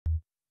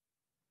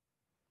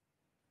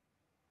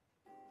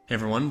Hey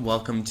everyone,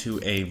 welcome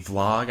to a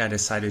vlog I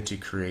decided to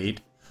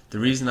create. The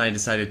reason I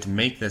decided to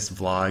make this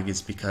vlog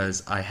is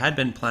because I had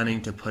been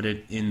planning to put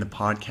it in the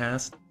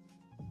podcast,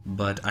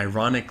 but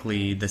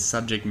ironically the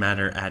subject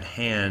matter at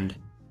hand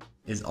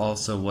is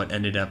also what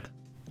ended up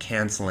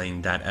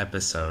canceling that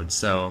episode.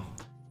 So,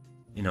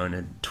 in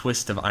a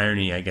twist of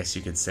irony, I guess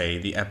you could say,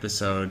 the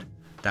episode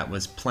that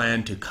was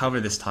planned to cover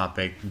this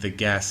topic,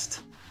 the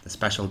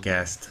special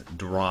guest,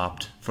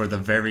 dropped for the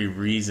very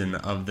reason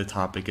of the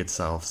topic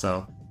itself.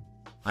 So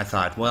I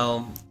thought,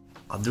 well,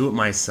 I'll do it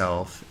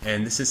myself,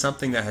 and this is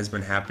something that has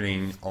been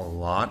happening a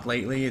lot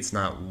lately. It's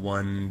not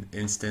one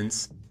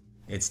instance.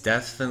 It's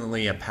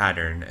definitely a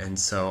pattern, and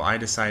so I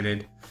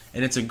decided,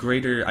 and it's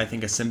I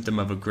think a symptom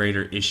of a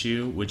greater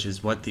issue, which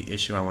is what the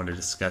issue I want to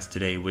discuss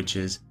today, which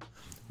is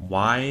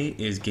why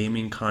is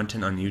gaming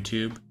content on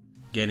YouTube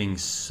getting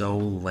so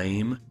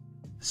lame,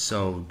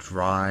 so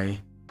dry,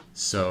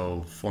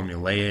 so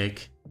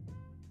formulaic,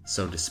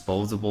 so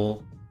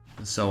disposable,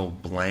 so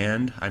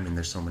bland? I mean,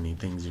 there's so many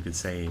things you could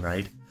say,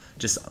 right?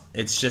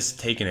 It's just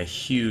taken a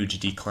huge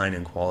decline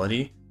in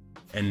quality.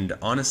 And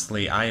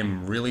honestly, I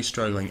am really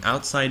struggling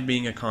outside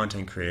being a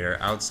content creator,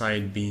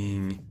 outside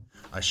being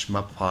a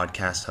shmup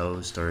podcast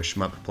host or a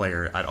shmup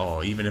player at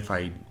all, even if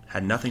I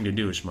had nothing to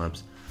do with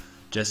shmups,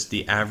 just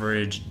the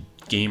average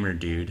gamer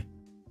dude.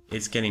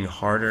 It's getting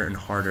harder and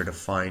harder to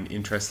find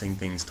interesting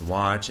things to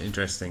watch,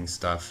 interesting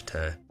stuff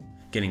to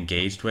get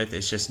engaged with.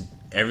 It's just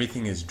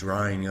everything is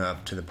drying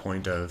up to the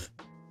point of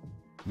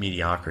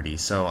mediocrity.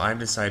 So I've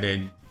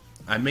decided,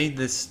 I made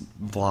this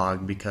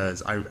vlog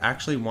because I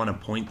actually want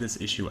to point this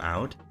issue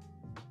out,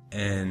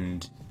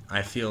 and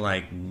I feel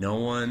like no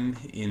one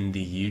in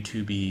the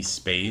YouTube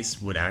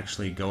space would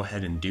actually go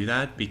ahead and do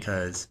that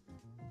because,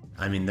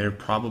 I mean, they're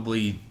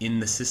probably in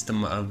the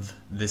system of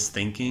this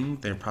thinking.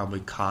 They're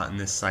probably caught in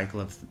this cycle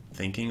of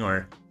thinking,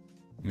 or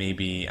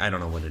maybe, I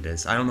don't know what it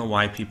is. I don't know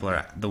why people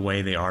are the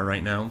way they are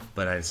right now,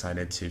 but I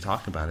decided to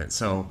talk about it.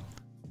 So,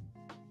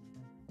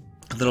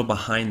 a little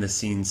behind the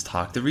scenes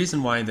talk. The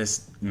reason why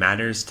this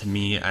matters to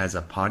me as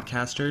a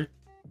podcaster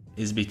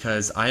is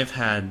because I've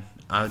had,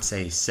 I would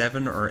say,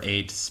 7 or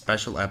 8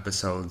 special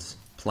episodes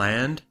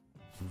planned,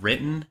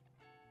 written,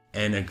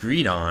 and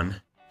agreed on,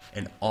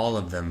 and all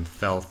of them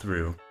fell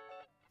through.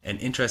 And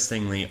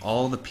interestingly,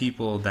 all the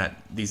people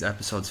that these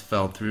episodes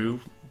fell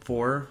through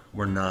for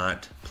were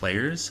not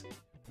players.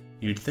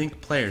 You'd think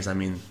players, I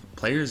mean,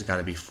 players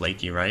gotta be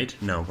flaky, right?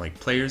 No, like,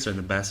 players are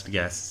the best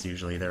guests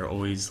usually. They're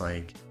always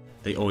like,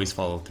 they always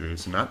follow through.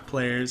 So not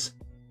players,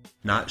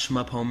 not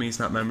shmup homies,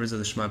 not members of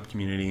the shmup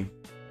community,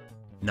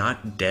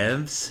 not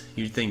devs.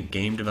 You'd think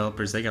game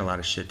developers, they got a lot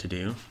of shit to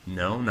do.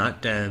 No,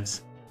 not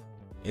devs.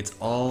 It's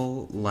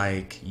all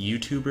like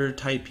YouTuber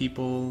type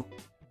people,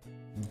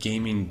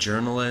 gaming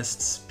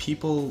journalists,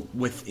 people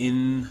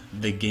within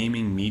the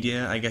gaming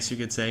media, I guess you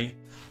could say.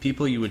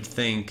 People you would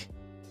think,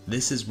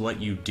 this is what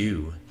you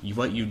do.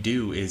 What you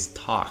do is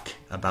talk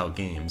about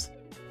games,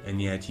 and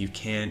yet you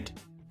can't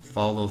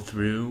follow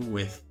through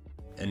with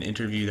an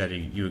interview that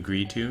you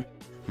agreed to.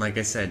 Like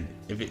I said,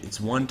 if it's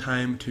 1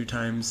 time, 2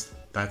 times,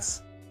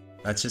 that's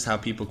just how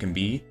people can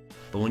be.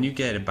 But when you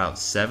get about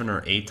 7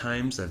 or 8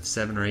 times of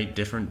 7 or 8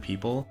 different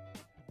people,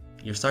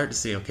 you start to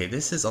see, okay,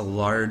 this is a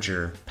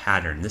larger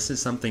pattern. This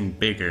is something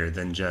bigger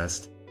than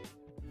just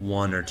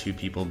 1 or 2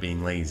 people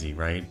being lazy,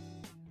 right?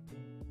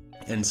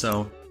 And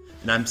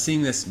I'm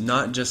seeing this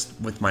not just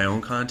with my own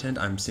content,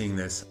 I'm seeing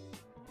this,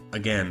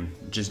 again,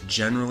 just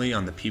generally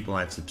on the people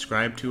I've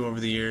subscribed to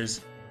over the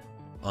years,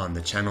 on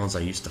the channels I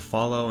used to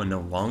follow and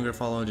no longer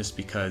follow just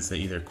because they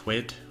either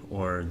quit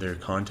or their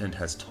content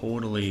has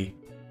totally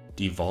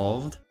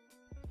devolved.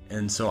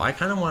 And so I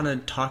kind of want to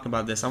talk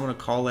about this. I want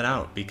to call it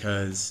out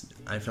because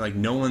I feel like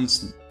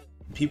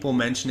people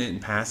mention it in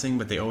passing,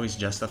 but they always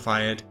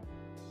justify it.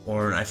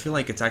 Or I feel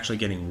like it's actually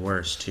getting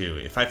worse too.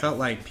 If I felt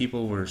like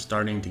people were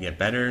starting to get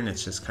better and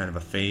it's just kind of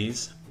a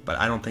phase, but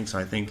I don't think so.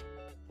 I think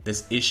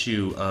this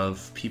issue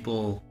of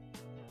people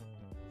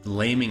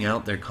laming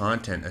out their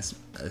content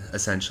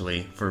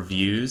essentially for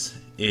views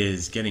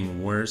is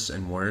getting worse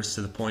and worse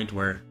to the point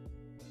where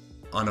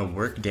on a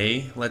work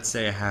day, let's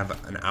say I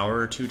have an hour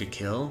or 2 to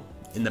kill.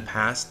 In the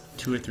past,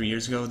 2 or 3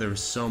 years ago, there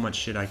was so much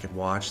shit I could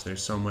watch.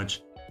 There's so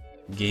much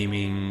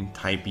gaming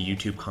type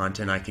YouTube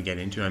content I could get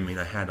into. I mean,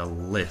 I had a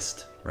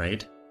list,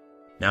 right?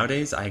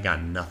 Nowadays, I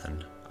got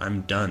nothing.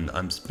 I'm done.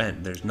 I'm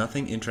spent. There's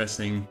nothing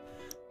interesting.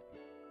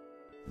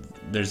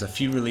 There's a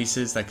few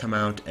releases that come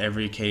out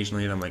every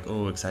occasionally that I'm like,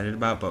 oh, excited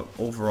about, but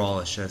overall,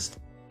 it's just,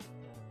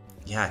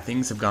 yeah,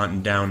 things have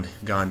gone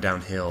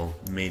downhill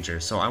major.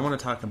 So I want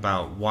to talk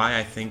about why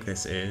I think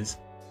this is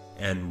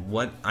and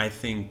what I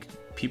think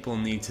people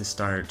need to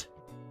start,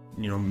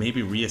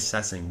 maybe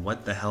reassessing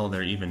what the hell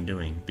they're even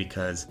doing.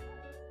 Because,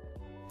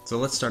 so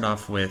let's start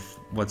off with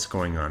what's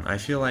going on. I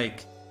feel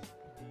like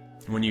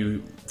when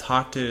you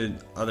talk to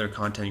other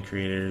content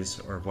creators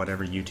or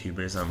whatever,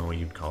 YouTubers, I don't know what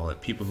you'd call it,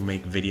 people who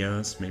make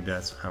videos, maybe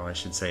that's how I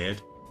should say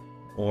it,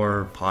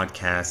 or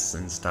podcasts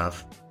and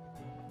stuff,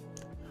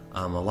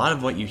 a lot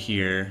of what you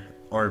hear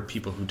or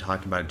people who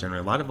talk about it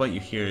generally, a lot of what you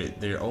hear,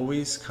 they're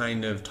always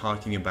kind of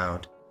talking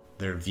about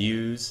their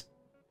views,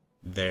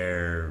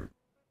 their,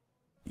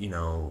 you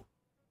know,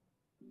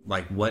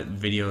 like what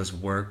videos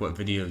work, what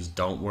videos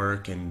don't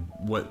work, and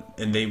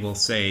they will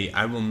say,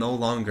 I will no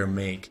longer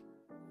make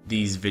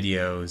these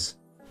videos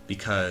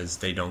because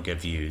they don't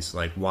get views.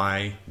 Like,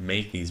 why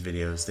make these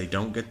videos? They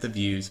don't get the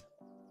views.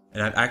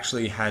 And I've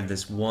actually had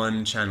this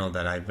one channel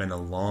that I've been a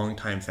long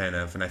time fan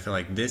of, and I feel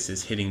like this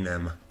is hitting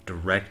them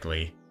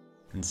directly.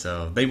 And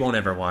so they won't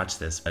ever watch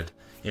this, but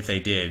if they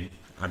did,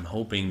 I'm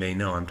hoping they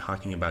know I'm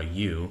talking about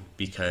you,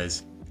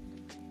 because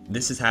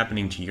this is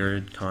happening to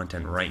your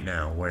content right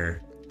now,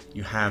 where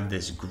you have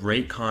this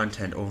great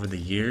content over the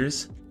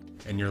years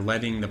and you're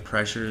letting the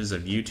pressures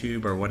of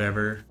YouTube or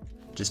whatever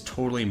just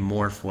totally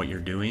morph what you're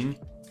doing,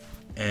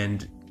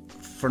 and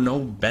for no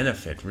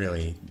benefit,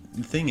 really.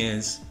 The thing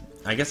is,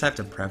 I guess I have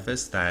to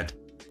preface that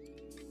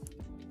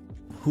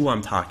who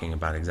I'm talking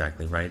about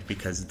exactly, right?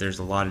 Because there's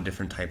a lot of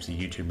different types of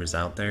YouTubers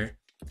out there.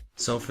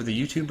 So for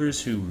the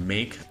YouTubers who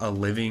make a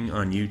living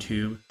on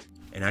YouTube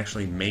and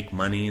actually make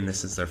money, and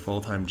this is their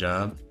full-time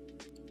job,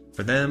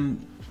 for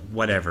them,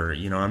 whatever,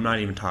 you know, I'm not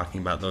even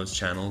talking about those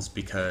channels,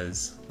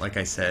 because like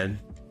I said,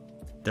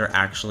 they're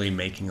actually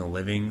making a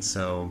living.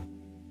 So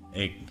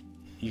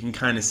you can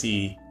kind of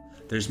see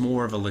there's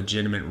more of a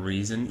legitimate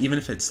reason, even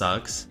if it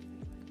sucks,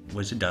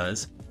 which it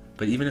does.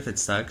 But even if it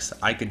sucks,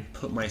 I could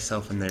put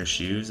myself in their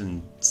shoes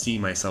and see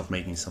myself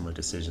making similar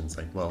decisions.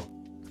 Like, well,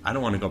 I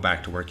don't want to go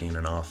back to working in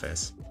an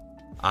office.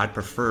 I'd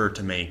prefer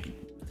to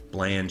make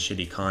bland,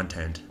 shitty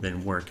content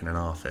than work in an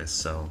office,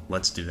 so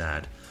let's do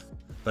that.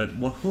 But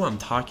who I'm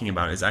talking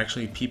about is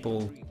actually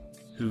people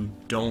who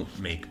don't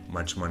make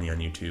much money on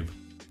YouTube.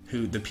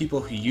 The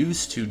people who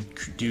used to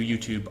do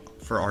YouTube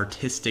for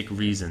artistic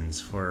reasons,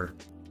 for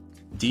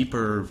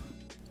deeper,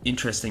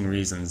 interesting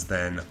reasons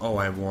than, oh,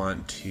 I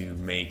want to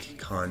make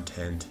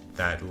content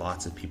that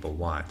lots of people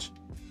watch.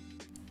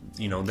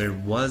 You know, there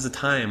was a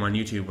time on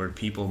YouTube where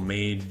people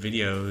made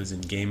videos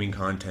and gaming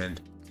content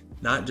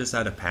not just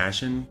out of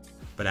passion,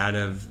 but out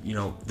of, you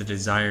know, the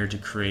desire to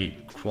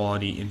create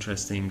quality,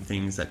 interesting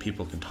things that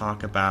people can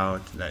talk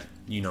about, that,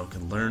 you know,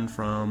 can learn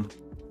from,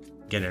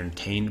 get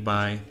entertained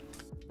by.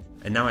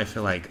 And now I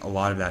feel like a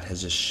lot of that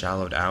has just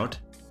shallowed out,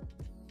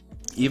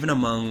 even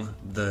among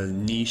the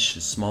niche,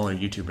 smaller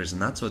YouTubers,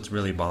 and that's what's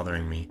really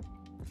bothering me.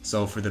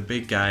 So for the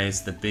big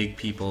guys, the big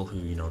people who,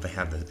 you know, they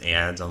have the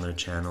ads on their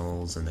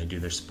channels and they do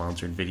their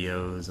sponsored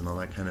videos and all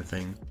that kind of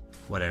thing,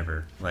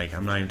 whatever. Like,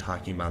 I'm not even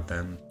talking about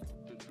them.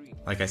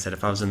 Like I said,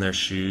 if I was in their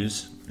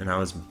shoes and I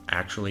was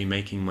actually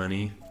making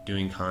money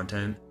doing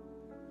content,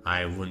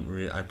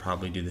 I'd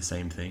probably do the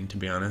same thing, to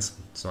be honest,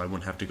 so I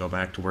wouldn't have to go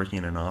back to working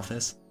in an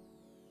office.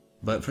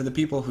 But for the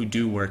people who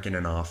do work in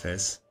an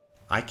office,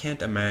 I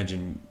can't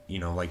imagine, you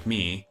know, like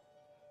me,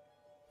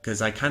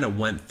 because I kind of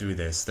went through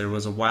this. There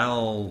was a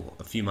while,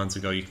 a few months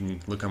ago, you can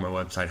look on my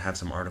website, have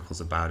some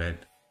articles about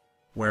it,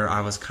 where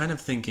I was kind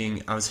of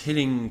thinking, I was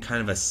hitting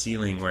kind of a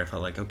ceiling where I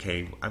felt like,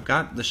 okay, I've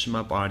got the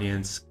shmup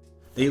audience,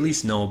 they at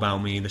least know about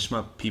me, the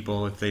shmup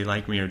people, if they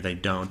like me or they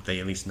don't, they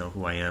at least know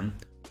who I am.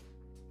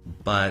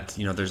 But,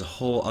 you know, there's a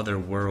whole other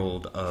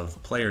world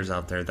of players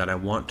out there that I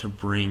want to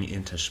bring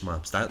into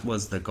shmups. That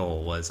was the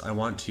goal, was I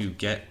want to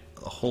get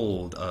a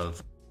hold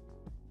of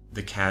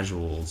the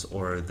casuals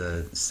or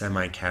the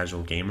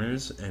semi-casual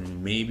gamers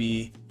and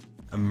maybe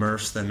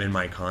immerse them in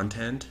my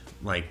content,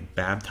 like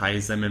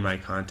baptize them in my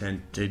content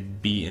to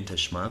be into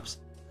shmups.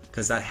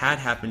 Because that had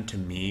happened to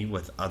me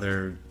with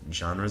other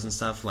genres and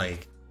stuff.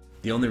 Like,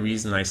 the only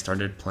reason I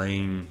started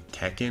playing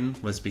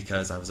Tekken was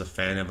because I was a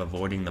fan of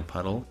Avoiding the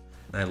Puddle,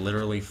 and I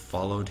literally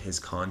followed his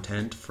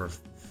content for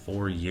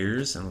 4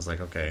 years and was like,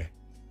 okay,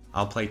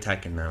 I'll play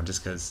Tekken now,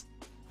 just because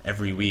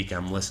every week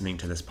I'm listening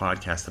to this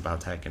podcast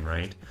about Tekken,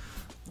 right?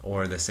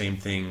 Or the same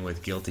thing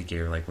with Guilty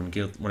Gear. Like,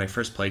 when I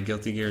first played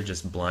Guilty Gear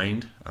just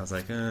blind, I was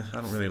like, I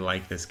don't really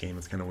like this game,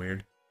 it's kind of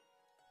weird.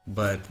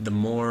 But the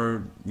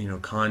more, you know,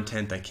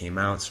 content that came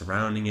out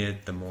surrounding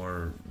it, the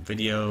more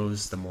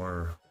videos, the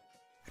more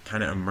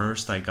kind of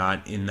immersed I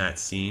got in that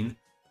scene,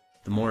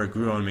 the more it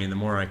grew on me and the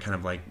more I kind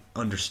of like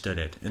understood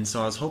it. And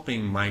so I was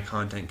hoping my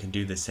content could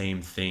do the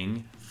same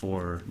thing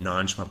for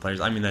non-shmup players.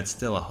 I mean, that's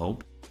still a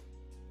hope.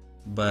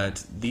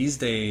 But these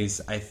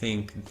days, I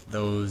think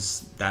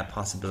that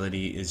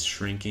possibility is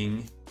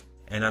shrinking,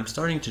 and I'm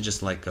starting to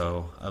just let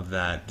go of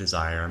that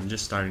desire. I'm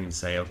just starting to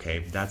say, okay,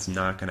 that's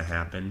not going to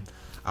happen.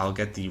 I'll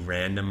get the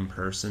random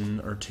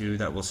person or two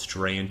that will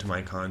stray into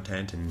my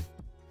content and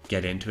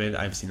get into it.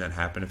 I've seen that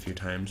happen a few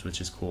times,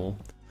 which is cool.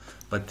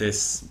 But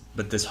this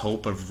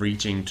hope of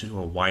reaching to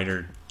a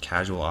wider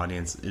casual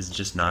audience is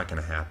just not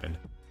going to happen.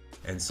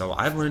 And so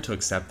I've learned to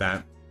accept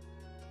that.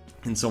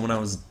 And so when I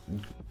was,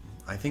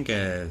 I think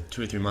 2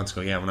 or 3 months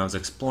ago, when I was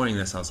exploring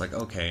this, I was like,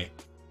 okay,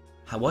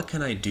 what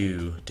can I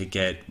do to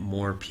get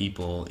more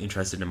people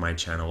interested in my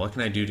channel? What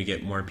can I do to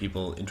get more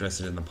people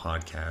interested in the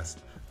podcast?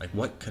 Like,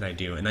 what could I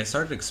do? And I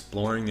started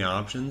exploring the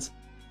options,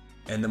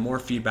 and the more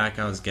feedback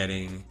I was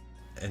getting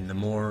and the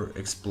more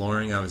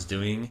exploring I was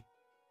doing,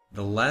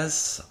 the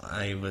less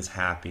I was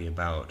happy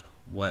about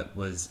what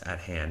was at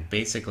hand.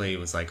 Basically, it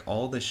was like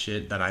all the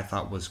shit that I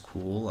thought was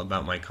cool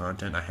about my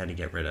content I had to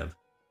get rid of.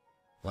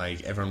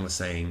 Like everyone was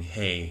saying,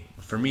 hey,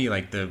 for me,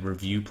 like the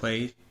review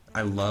play,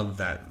 I love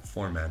that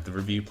format. The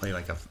review play,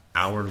 like a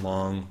hour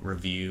long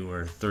review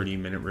or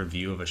 30-minute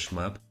review of a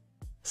shmup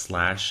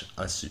slash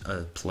a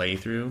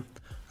playthrough.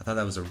 I thought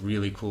that was a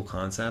really cool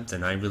concept,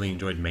 and I really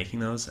enjoyed making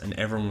those. And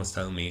everyone was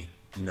telling me,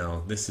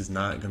 no, this is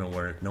not gonna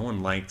work. No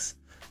one likes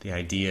the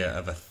idea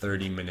of a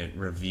 30-minute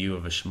review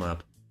of a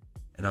shmup.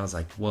 And I was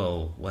like,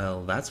 whoa,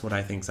 well, that's what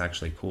I think is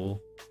actually cool.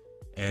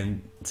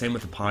 And same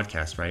with the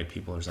podcast, right?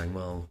 People are saying,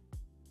 well,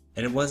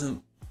 and it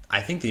wasn't,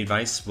 I think the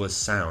advice was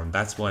sound.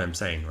 That's what I'm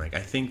saying. Like,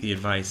 I think the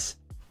advice,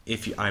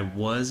 if I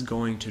was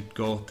going to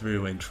go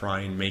through and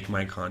try and make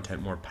my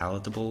content more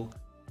palatable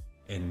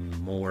and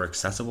more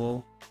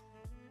accessible,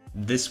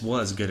 this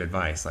was good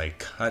advice. Like,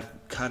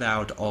 cut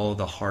out all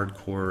the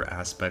hardcore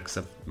aspects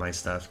of my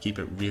stuff. Keep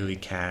it really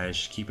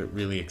cash. Keep it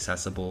really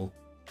accessible.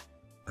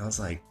 I was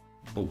like,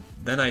 but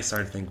then I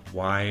started to think,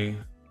 why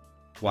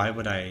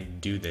would I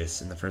do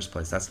this in the first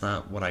place? That's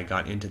not what I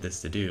got into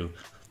this to do.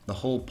 The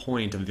whole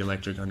point of the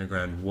Electric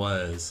Underground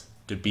was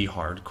to be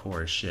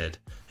hardcore shit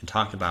and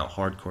talk about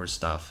hardcore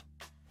stuff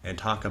and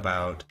talk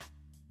about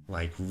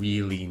like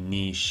really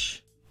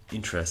niche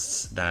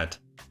interests that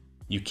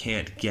you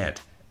can't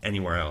get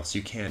anywhere else.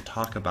 You can't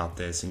talk about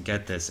this and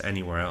get this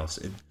anywhere else.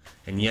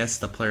 And yes,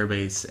 the player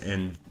base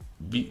and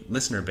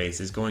listener base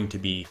is going to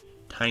be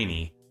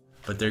tiny,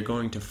 but they're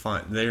going to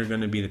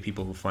be the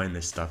people who find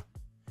this stuff.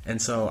 And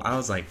so I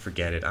was like,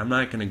 forget it. I'm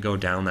not going to go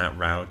down that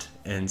route.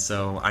 And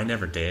so I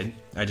never did.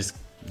 I just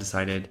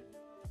decided,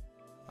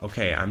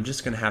 okay, I'm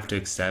just going to have to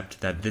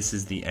accept that this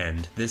is the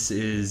end. This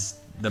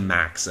is the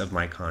max of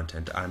my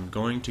content. I'm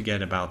going to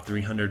get about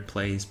 300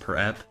 plays per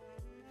ep.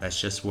 That's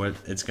just what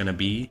it's going to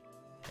be.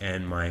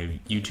 And my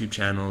YouTube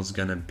channel is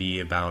going to be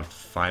about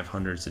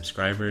 500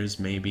 subscribers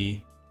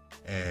maybe.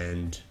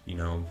 And, you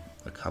know,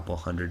 a couple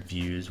hundred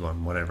views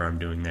on whatever I'm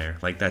doing there.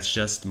 Like, that's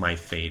just my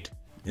fate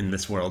in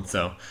this world.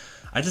 So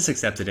I just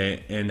accepted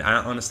it, and I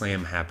honestly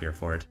am happier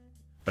for it.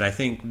 But I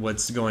think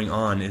what's going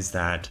on is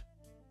that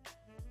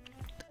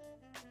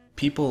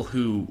people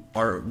who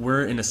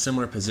were in a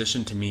similar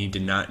position to me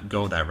did not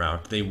go that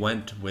route. They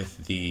went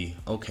with the,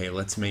 okay,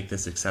 let's make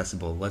this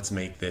accessible, let's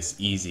make this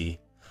easy,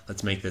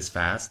 let's make this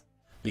fast.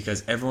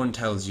 Because everyone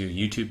tells you,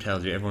 YouTube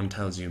tells you, everyone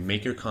tells you,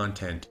 make your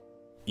content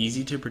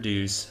easy to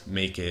produce,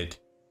 make it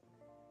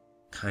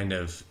kind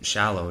of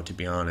shallow, to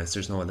be honest.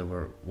 There's no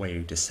other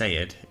way to say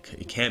it.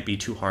 It can't be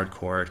too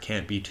hardcore. It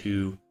can't be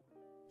too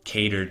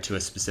catered to a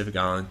specific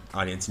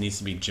audience. It needs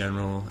to be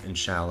general and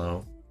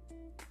shallow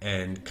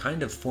and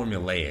kind of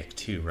formulaic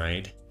too,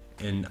 right?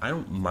 And I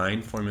don't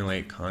mind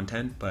formulaic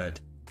content, but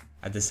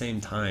at the same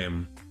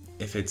time,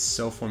 if it's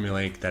so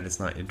formulaic that it's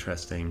not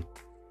interesting,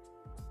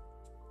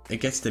 it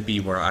gets to be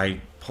where I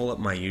pull up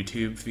my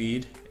YouTube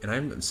feed and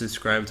I'm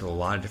subscribed to a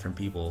lot of different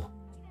people,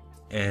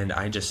 and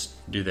I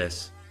just do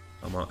this.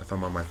 If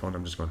I'm on my phone,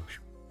 I'm just going.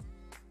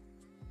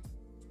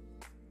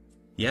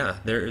 Yeah,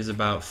 there is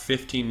about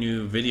 50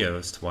 new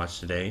videos to watch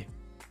today.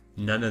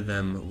 None of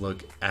them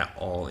look at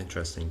all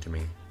interesting to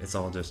me. It's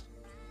all just,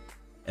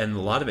 and a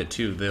lot of it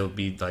too, they'll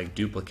be like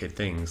duplicate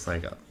things.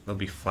 Like there'll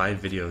be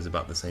 5 videos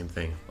about the same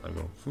thing. I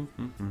go,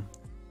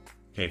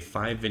 okay,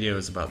 5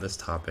 videos about this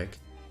topic,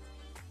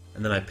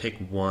 and then I pick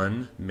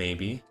one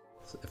maybe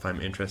if I'm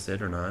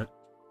interested or not.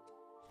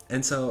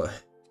 And so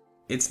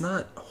it's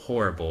not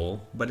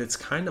horrible, but it's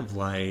kind of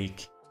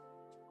like,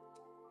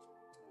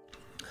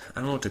 I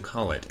don't know what to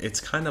call it. It's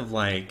kind of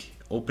like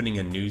opening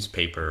a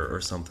newspaper or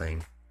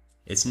something.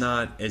 It's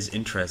not as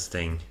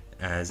interesting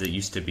as it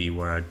used to be,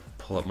 where I'd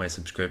pull up my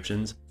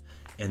subscriptions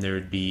and there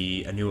would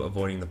be a new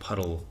Avoiding the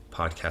Puddle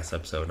podcast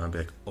episode, and I'd be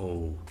like,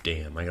 oh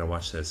damn, I gotta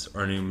watch this.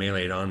 Or a new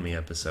Melee It On Me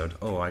episode,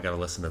 oh, I gotta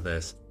listen to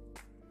this.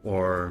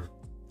 Or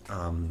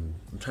I'm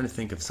trying to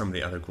think of some of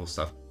the other cool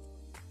stuff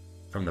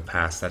from the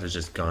past that has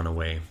just gone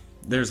away.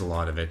 There's a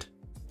lot of it.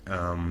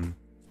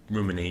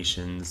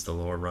 Ruminations, The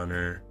Lore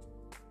Runner.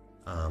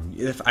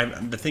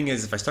 The thing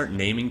is, if I start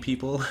naming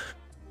people,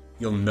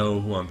 you'll know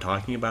who I'm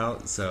talking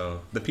about. So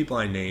the people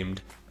I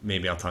named,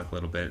 maybe I'll talk a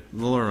little bit.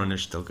 The Lore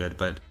Runner's still good,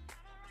 but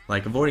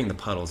like Avoiding the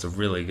Puddle is a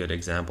really good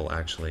example,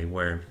 actually,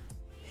 where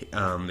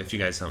if you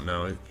guys don't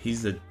know,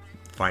 he's a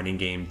fighting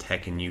game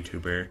Tekken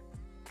YouTuber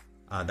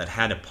that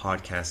had a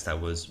podcast that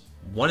was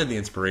one of the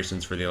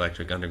inspirations for the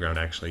Electric Underground,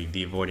 actually,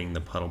 the Avoiding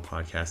the Puddle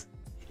podcast.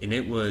 And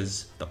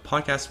the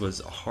podcast was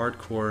a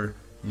hardcore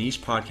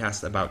niche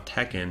podcast about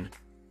Tekken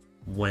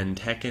when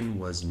Tekken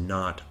was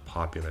not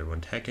popular, when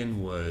Tekken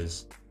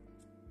was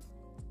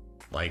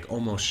like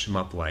almost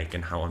shmup-like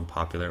and how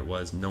unpopular it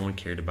was. No one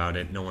cared about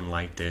it, no one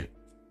liked it,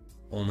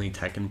 only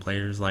Tekken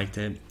players liked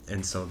it.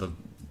 And so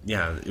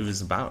it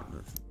was about,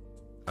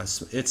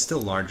 it's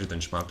still larger than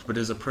shmups, but it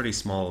was a pretty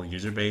small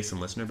user base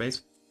and listener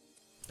base.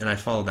 And I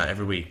followed that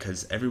every week,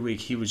 because every week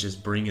he was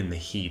just bringing the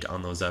heat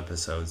on those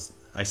episodes.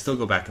 I still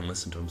go back and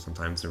listen to them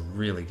sometimes. They're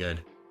really good.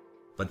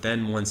 But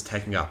then once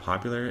Tekken got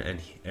popular and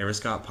Eris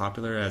got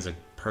popular as a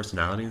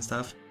personality and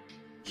stuff,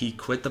 he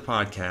quit the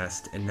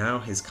podcast, and now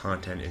his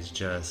content is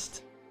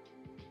just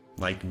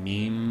like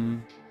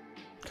meme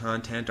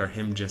content, or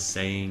him just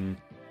saying,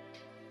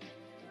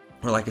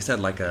 or like I said,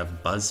 like a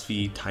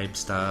BuzzFeed type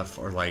stuff,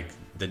 or like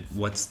the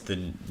what's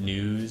the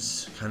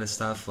news kind of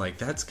stuff. Like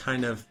that's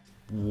kind of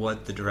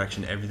what the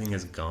direction everything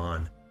has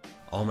gone.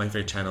 All my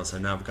favorite channels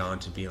have now gone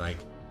to be like,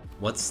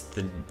 what's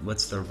the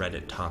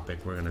Reddit topic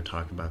we're going to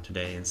talk about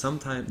today? And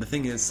sometimes the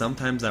thing is,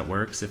 sometimes that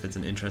works if it's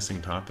an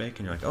interesting topic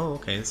and you're like, oh,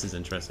 okay, this is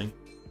interesting.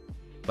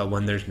 But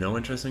when there's no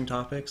interesting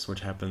topics, which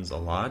happens a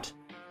lot,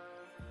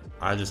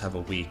 I just have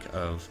a week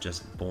of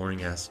just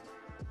boring ass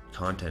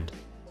content,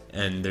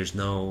 and there's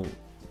no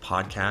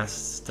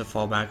podcasts to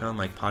fall back on.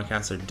 Like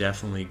podcasts are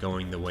definitely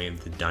going the way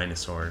of the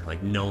dinosaur.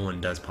 Like no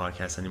one does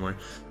podcasts anymore.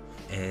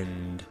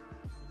 And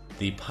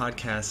the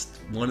podcast,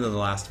 one of the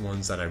last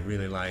ones that I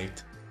really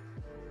liked,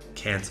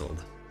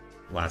 canceled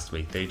last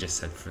week. They just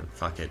said,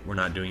 fuck it, we're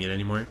not doing it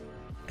anymore.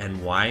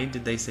 And why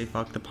did they say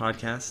fuck the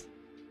podcast?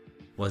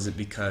 Was it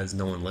because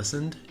no one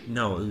listened?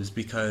 No, it was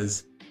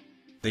because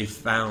they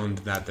found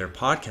that their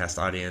podcast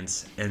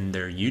audience and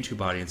their YouTube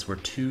audience were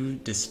two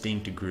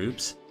distinct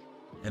groups.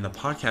 And the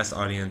podcast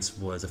audience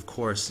was, of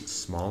course,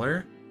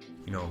 smaller,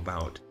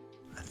 about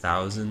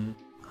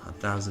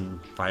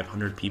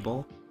 1,500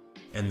 people.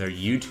 And their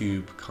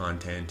YouTube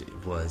content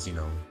was, I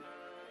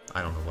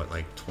don't know what,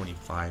 like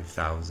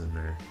 25,000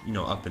 or,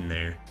 up in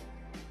there.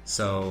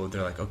 So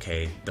they're like,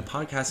 okay, the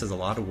podcast is a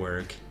lot of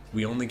work.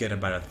 We only get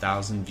about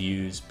 1,000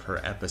 views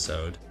per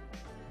episode.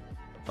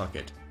 Fuck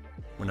it.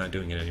 We're not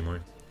doing it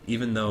anymore.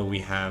 Even though we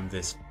have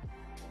this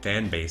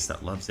fan base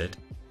that loves it.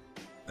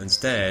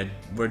 Instead,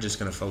 we're just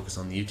going to focus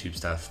on the YouTube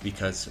stuff,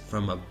 because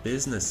from a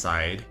business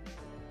side,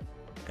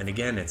 and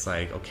again, it's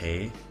like,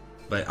 okay,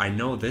 but I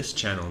know this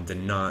channel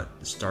did not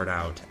start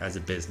out as a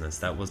business.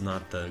 That was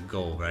not the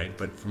goal, right?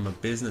 But from a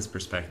business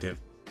perspective,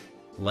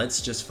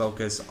 let's just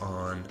focus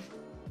on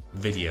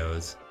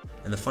videos.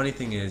 And the funny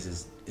thing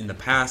is in the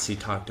past he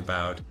talked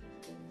about,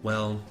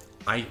 well,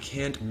 I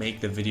can't make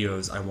the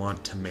videos I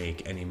want to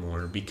make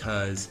anymore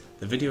because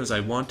the videos I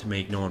want to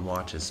make no one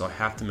watches, so I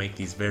have to make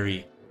these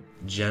very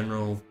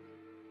general,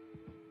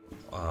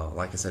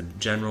 like I said,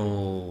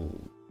 general,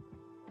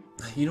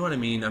 you know what I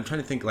mean? I'm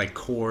trying to think like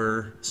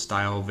core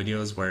style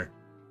videos where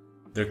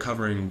they're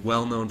covering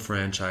well-known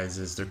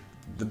franchises.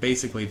 They're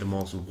basically the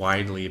most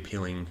widely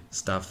appealing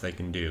stuff they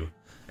can do.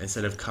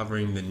 Instead of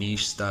covering the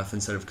niche stuff,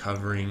 instead of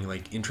covering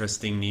like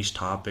interesting niche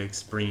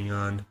topics, bringing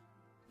on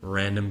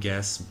random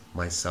guests,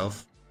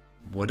 myself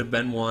would have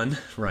been one,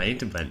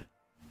 right? But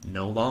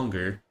no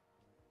longer.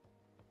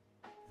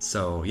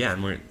 So yeah,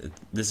 and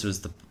this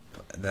was the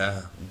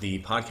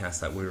podcast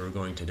that we were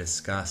going to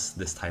discuss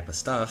this type of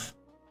stuff.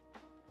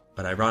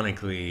 But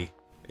ironically,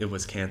 it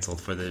was canceled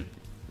for the...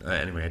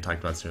 anyway, I talked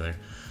about this earlier.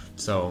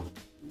 So,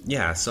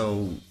 yeah,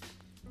 so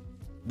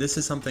this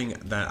is something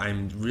that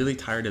I'm really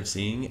tired of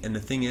seeing. And the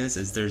thing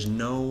is there's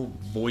no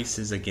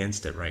voices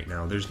against it right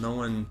now. There's no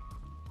one...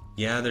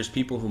 Yeah, there's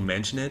people who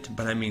mention it,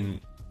 but I mean,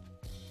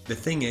 the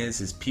thing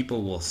is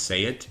people will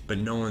say it, but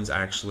no one's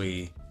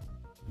actually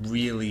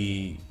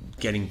really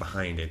getting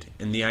behind it.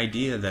 And the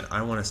idea that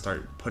I want to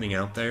start putting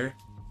out there,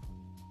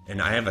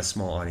 and I have a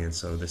small audience,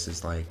 so this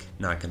is like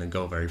not going to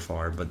go very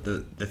far, but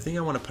the thing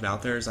I want to put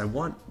out there is I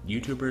want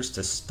YouTubers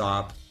to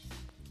stop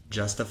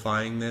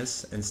justifying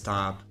this and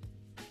stop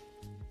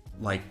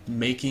like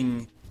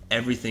making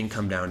everything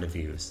come down to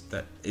views.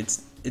 That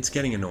it's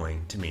getting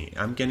annoying to me.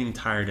 I'm getting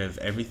tired of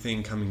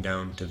everything coming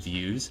down to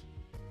views.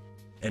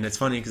 And it's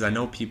funny because I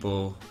know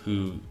people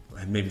who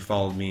have maybe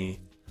followed me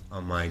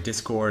on my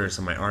Discord or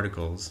some of my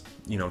articles,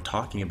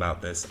 talking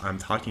about this. I'm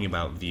talking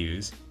about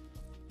views.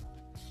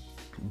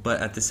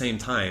 But at the same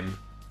time,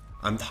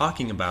 I'm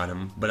talking about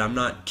them, but I'm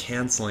not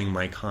canceling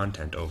my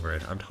content over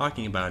it. I'm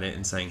talking about it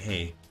and saying,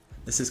 hey,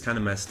 this is kind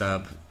of messed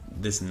up,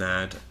 this and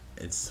that.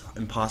 It's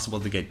impossible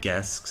to get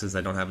guests because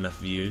I don't have enough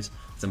views.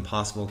 It's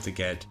impossible to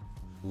get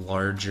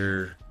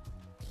larger,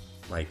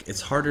 like,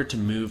 it's harder to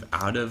move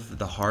out of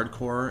the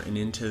hardcore and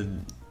into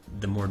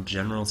the more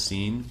general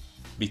scene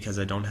because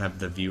I don't have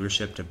the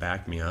viewership to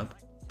back me up.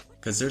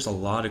 Because there's a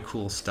lot of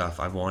cool stuff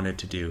I've wanted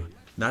to do.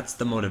 That's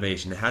the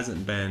motivation. It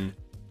hasn't been,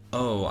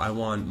 oh, I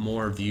want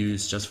more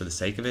views just for the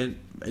sake of it.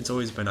 It's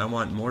always been, I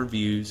want more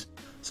views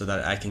so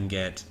that I can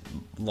get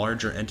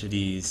larger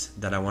entities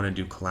that I want to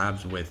do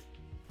collabs with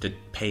to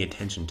pay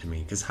attention to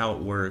me. Because how it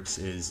works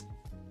is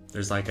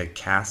there's like a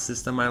caste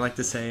system, I like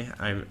to say.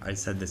 I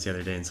said this the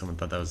other day and someone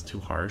thought that was too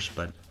harsh,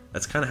 but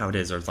that's kind of how it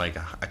is. There's like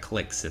a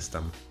click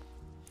system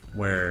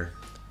where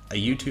a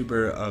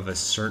YouTuber of a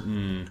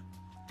certain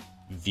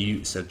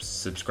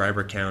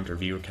subscriber count or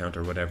viewer count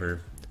or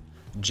whatever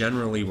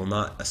generally will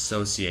not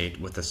associate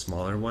with a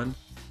smaller one.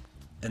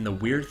 And the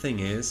weird thing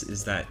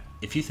is that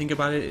if you think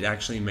about it, it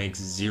actually makes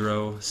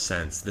zero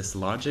sense. This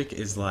logic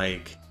is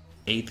like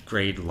 8th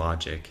grade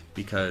logic,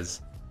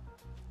 because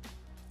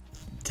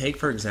take,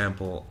 for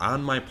example,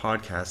 on my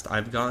podcast,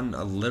 I've gotten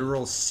a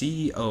literal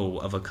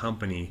CEO of a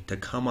company to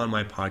come on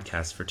my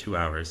podcast for 2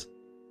 hours.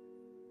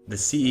 the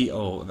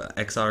CEO of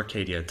X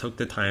Arcadia took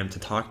the time to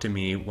talk to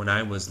me when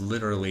I was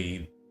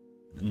literally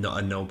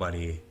a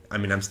nobody. I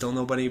mean, I'm still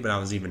nobody, but I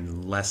was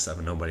even less of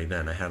a nobody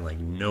then. I had like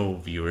no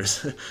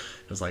viewers. It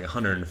was like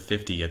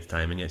 150 at the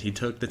time, and yet he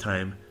took the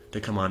time to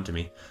come on to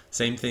me.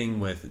 Same thing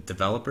with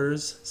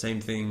developers,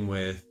 same thing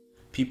with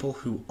people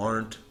who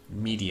aren't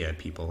media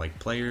people, like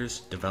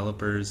players,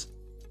 developers,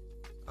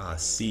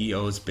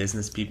 CEOs,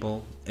 business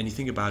people. And you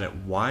think about it,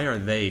 why are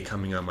they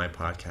coming on my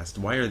podcast?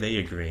 Why are they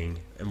agreeing?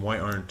 And why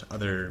aren't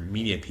other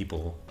media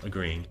people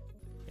agreeing?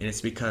 And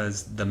it's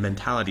because the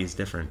mentality is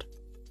different.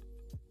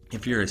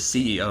 If you're a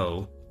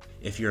CEO,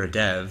 if you're a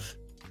dev,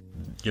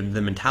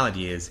 the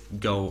mentality is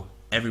go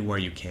everywhere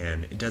you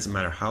can. It doesn't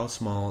matter how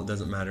small, it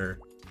doesn't matter,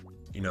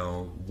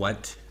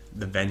 what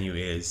the venue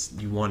is.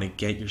 You want to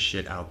get your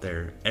shit out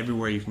there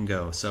everywhere you can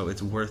go. So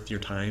it's worth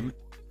your time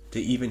to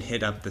even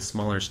hit up the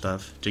smaller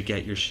stuff to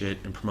get your shit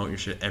and promote your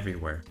shit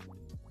everywhere.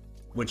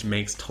 Which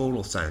makes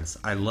total sense.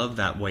 I love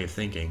that way of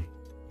thinking.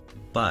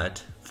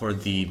 But for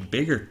the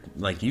bigger,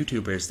 like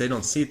YouTubers, they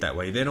don't see it that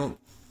way. They don't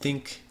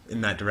think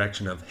in that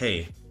direction of,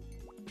 hey,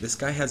 this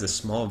guy has a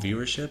small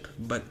viewership,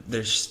 but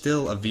there's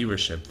still a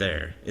viewership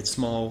there. It's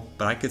small,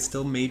 but I could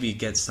still maybe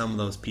get some of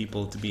those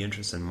people to be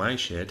interested in my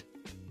shit.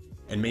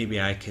 And maybe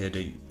I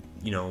could,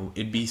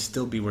 it'd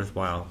still be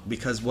worthwhile.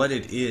 Because what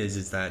it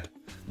is that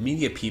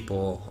media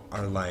people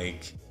are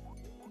like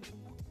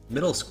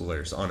middle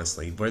schoolers,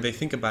 honestly, where they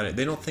think about it.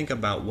 They don't think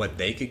about what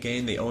they could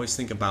gain. They always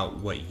think about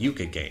what you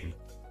could gain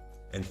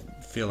and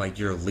feel like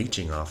you're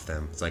leeching off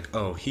them. It's like,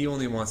 oh, he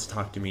only wants to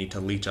talk to me to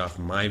leech off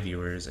my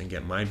viewers and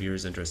get my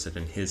viewers interested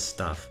in his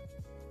stuff.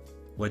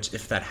 Which,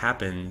 if that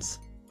happens,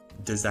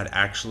 does that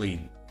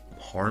actually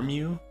harm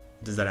you?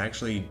 Does that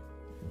actually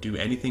do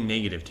anything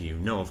negative to you?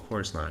 No, of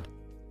course not.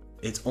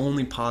 It's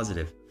only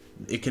positive.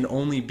 It can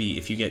only be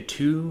if you get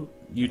two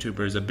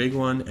YouTubers, a big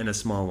one and a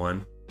small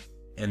one,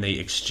 and they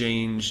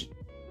exchange,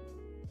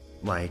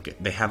 like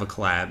they have a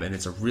collab and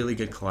it's a really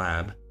good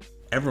collab,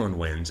 everyone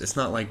wins. It's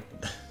not like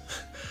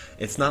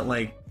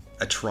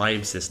a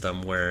tribe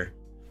system where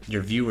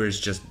your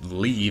viewers just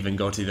leave and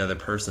go to the other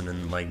person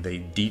and like they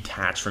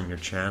detach from your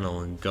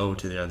channel and go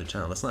to the other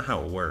channel. That's not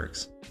how it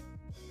works.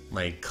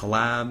 Like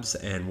collabs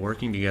and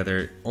working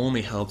together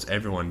only helps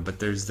everyone, but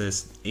there's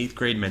this 8th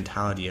grade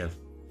mentality of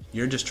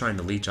you're just trying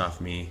to leech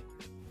off me.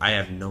 I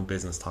have no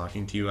business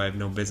talking to you. I have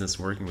no business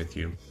working with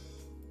you.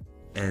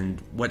 And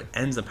what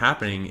ends up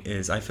happening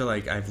is I feel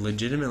like I've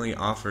legitimately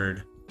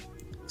offered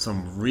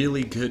some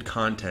really good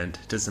content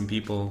to some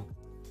people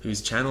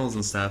whose channels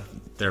and stuff,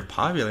 they're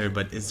popular,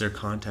 but is their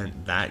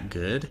content that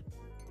good?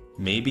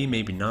 Maybe,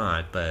 maybe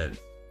not, but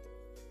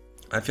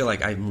I feel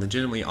like I'm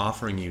legitimately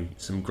offering you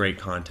some great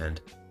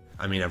content.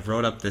 I mean, I've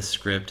wrote up this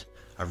script,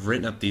 I've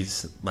written up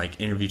these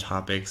like interview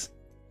topics.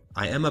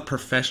 I am a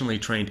professionally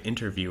trained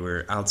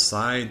interviewer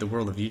outside the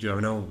world of YouTube.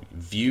 I know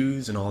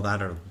views and all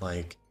that are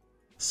like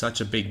such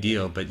a big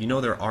deal, but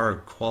there are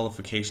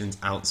qualifications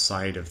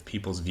outside of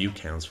people's view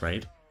counts,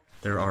 right?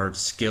 There are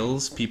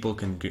skills people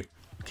can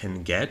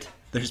get.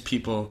 There's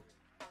people,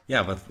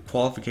 with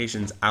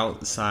qualifications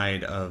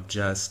outside of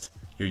just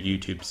your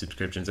YouTube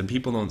subscriptions, and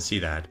people don't see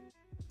that.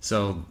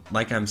 So,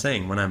 like I'm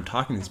saying, when I'm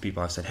talking to these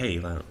people, I said,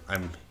 hey,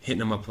 I'm hitting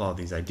them up with all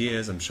these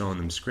ideas, I'm showing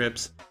them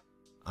scripts,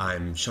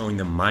 I'm showing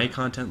them my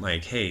content,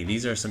 like, hey,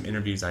 these are some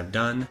interviews I've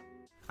done,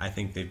 I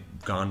think they've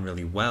gone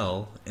really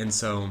well, and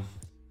so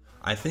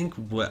I think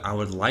what I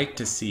would like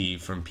to see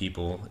from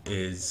people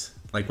is,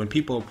 like when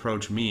people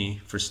approach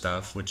me for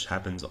stuff, which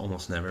happens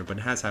almost never, but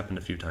it has happened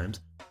a few times,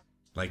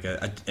 like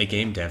a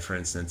game dev, for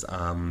instance,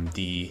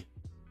 the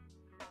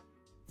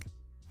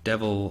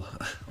Devil,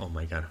 oh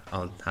my god,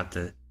 I'll have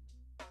to,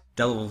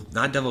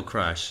 not Devil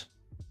Crush,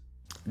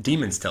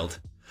 Demon's Tilt.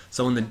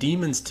 So when the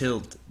Demon's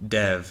Tilt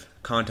dev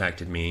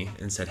contacted me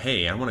and said,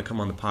 hey, I want to come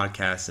on the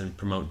podcast and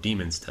promote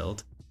Demon's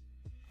Tilt,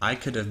 I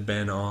could have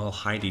been all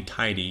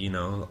hidey-tidy,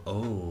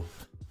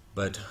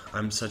 but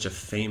I'm such a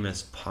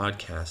famous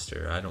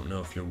podcaster, I don't know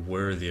if you're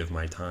worthy of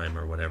my time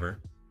or whatever.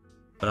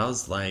 But I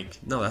was like,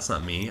 no, that's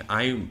not me.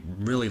 I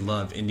really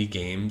love indie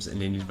games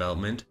and indie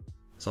development.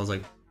 So I was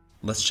like,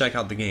 let's check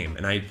out the game.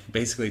 And I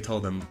basically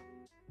told them,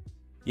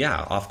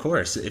 yeah, of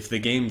course, if the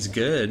game's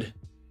good,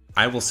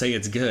 I will say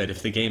it's good.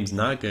 If the game's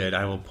not good,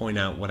 I will point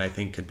out what I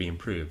think could be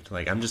improved.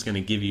 Like, I'm just going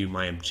to give you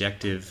my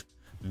objective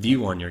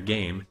view on your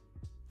game.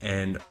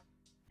 And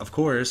of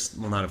course,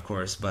 well, not of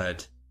course,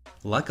 but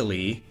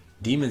luckily,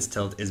 Demon's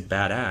Tilt is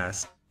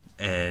badass.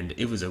 And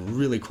it was a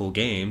really cool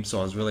game, so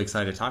I was really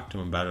excited to talk to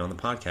him about it on the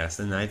podcast.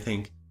 And I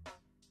think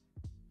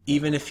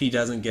even if he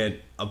doesn't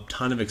get a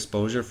ton of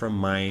exposure from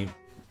my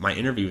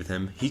interview with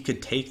him, he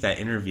could take that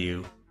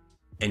interview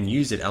and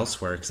use it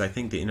elsewhere, because I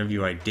think the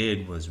interview I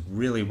did was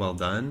really well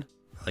done,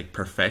 like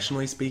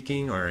professionally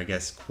speaking, or I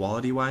guess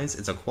quality wise.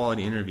 It's a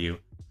quality interview,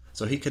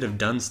 so he could have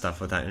done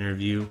stuff with that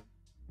interview,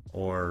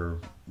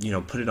 or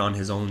put it on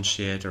his own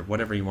shit or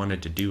whatever he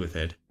wanted to do with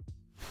it.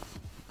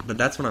 But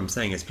that's what I'm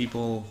saying, is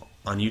people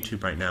on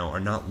YouTube right now are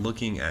not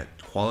looking at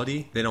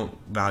quality. They don't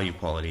value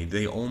quality.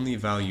 They only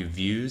value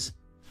views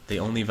They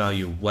only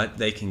value what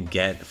they can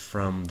get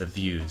from the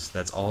views.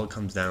 That's all it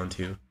comes down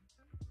to.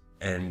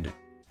 And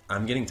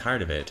I'm getting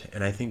tired of it.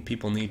 And I think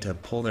people need to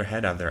pull their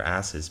head out of their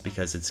asses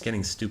because it's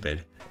getting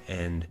stupid.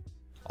 And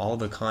all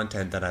the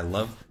content that I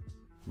love,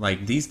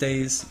 like these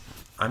days,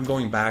 I'm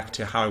going back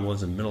to how I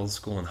was in middle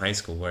school and high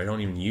school where I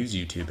don't even use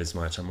YouTube as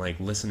much. I'm like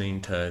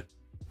listening to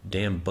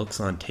damn books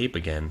on tape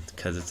again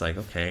because it's like,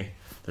 okay,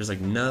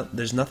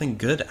 there's nothing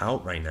good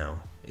out right now.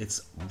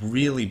 It's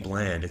really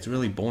bland. It's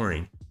really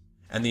boring.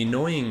 And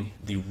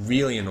the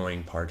really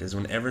annoying part is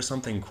whenever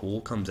something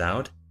cool comes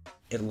out,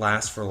 it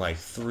lasts for like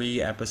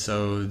 3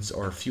 episodes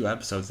or a few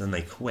episodes, then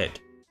they quit.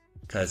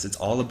 Because it's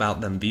all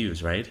about them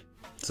views, right?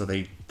 So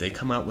they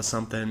come out with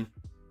something,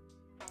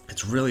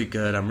 it's really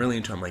good, I'm really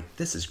into it, I'm like,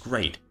 this is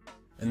great.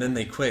 And then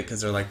they quit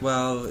because they're like,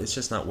 well, it's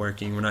just not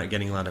working, we're not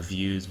getting a lot of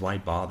views, why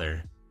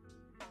bother?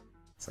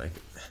 It's like,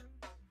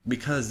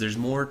 because there's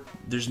more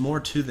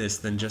to this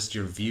than just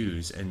your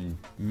views and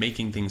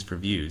making things for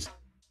views.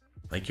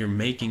 Like, you're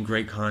making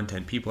great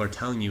content, people are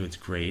telling you it's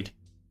great.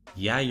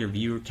 Yeah, your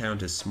viewer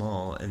count is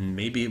small, and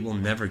maybe it will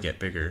never get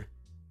bigger.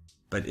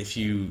 But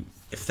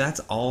if that's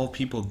all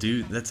people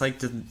do, that's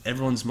like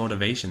everyone's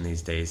motivation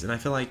these days. And I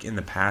feel like in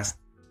the past,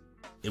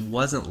 it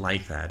wasn't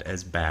like that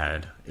as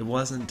bad. It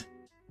wasn't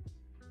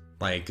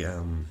like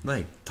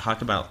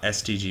talk about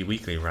STG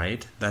Weekly,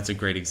 right? That's a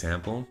great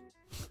example.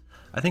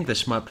 I think the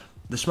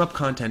shmup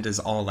content is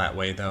all that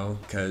way though,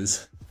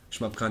 because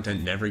shmup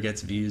content never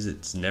gets views,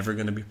 it's never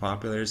going to be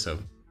popular, so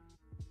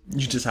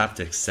you just have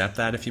to accept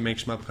that if you make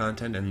shmup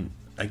content. And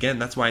again,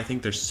 that's why I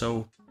think there's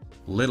so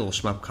little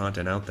shmup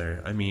content out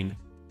there. I mean,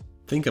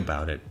 think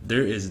about it.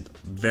 There is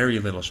very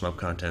little shmup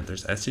content.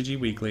 There's STG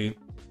Weekly,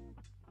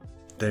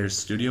 there's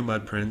Studio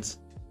Mudprints,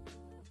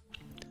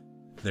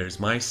 there's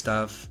my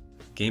stuff,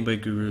 Game Boy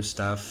Guru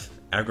stuff,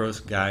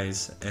 Aggro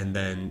guys, and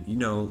then,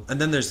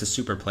 and then there's the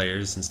super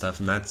players and stuff,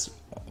 and that's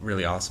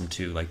really awesome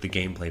too, like the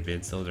gameplay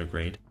vids, those are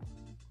great.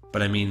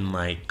 But I mean,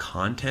 like,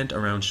 content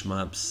around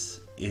shmups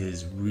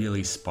is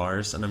really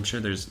sparse, and I'm sure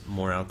there's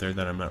more out there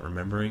that I'm not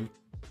remembering,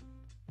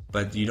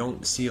 but you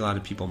don't see a lot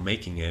of people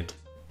making it.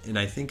 And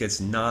I think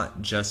it's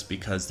not just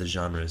because the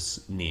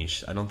genre's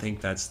niche. I don't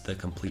think that's the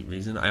complete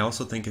reason. I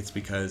also think it's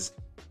because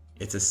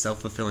it's a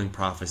self-fulfilling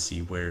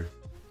prophecy where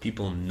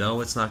people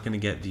know it's not going to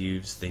get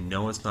views, they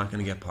know it's not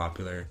going to get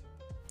popular,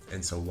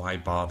 and so why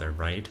bother,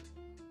 right?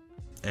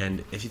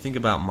 And if you think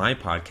about my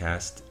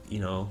podcast,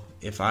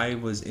 if I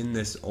was in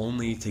this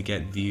only to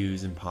get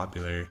views and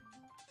popular,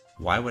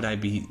 why would I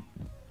be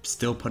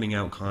still putting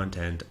out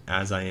content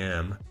as I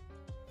am?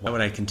 Why would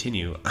I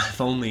continue?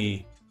 I've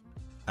only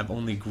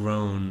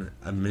grown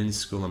a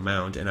minuscule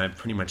amount, and I've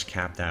pretty much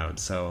capped out.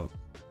 So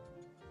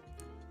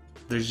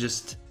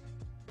there's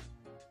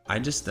I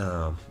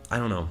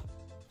don't know.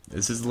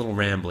 This is a little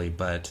rambly,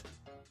 but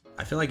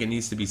I feel like it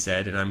needs to be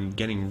said, and I'm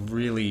getting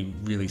really,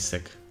 really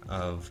sick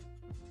of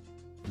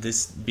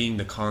this being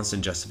the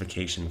constant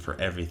justification for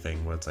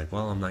everything, where it's like,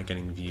 well, I'm not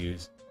getting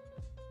views,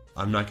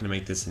 I'm not going to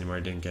make this anymore,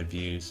 I didn't get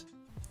views.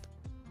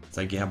 It's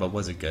like, yeah, but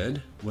was it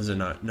good? Was it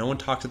not? No one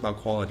talks about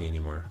quality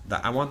anymore.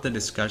 I want the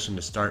discussion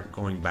to start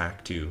going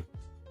back to,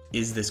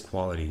 is this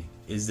quality?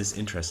 Is this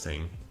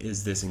interesting?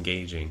 Is this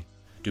engaging?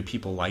 Do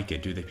people like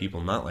it? Do the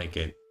people not like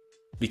it?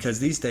 Because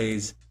these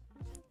days,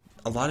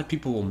 a lot of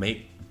people will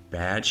make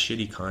bad,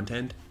 shitty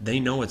content. They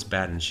know it's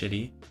bad and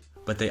shitty,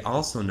 but they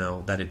also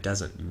know that it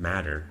doesn't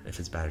matter if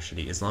it's bad or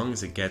shitty, as long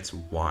as it gets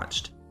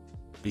watched.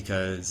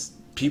 Because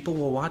people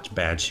will watch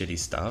bad, shitty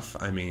stuff.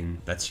 I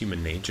mean, that's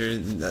human nature.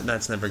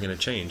 That's never going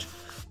to change.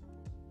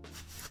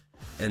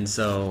 And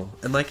so,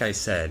 and like I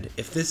said,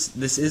 if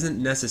this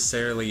isn't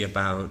necessarily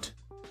about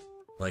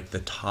like the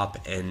top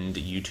end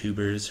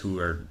YouTubers who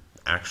are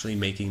actually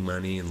making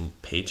money and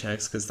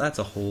paychecks, because that's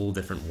a whole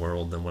different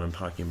world than what I'm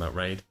talking about,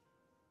 right?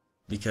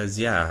 Because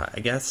yeah, I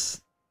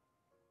guess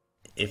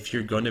if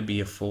you're going to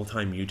be a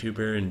full-time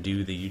YouTuber and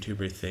do the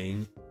YouTuber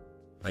thing,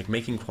 like,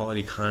 making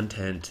quality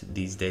content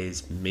these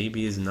days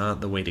maybe is not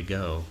the way to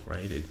go,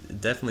 right?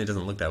 It definitely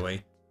doesn't look that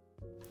way.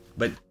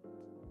 But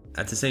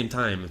at the same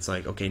time, it's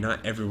like, okay,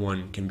 not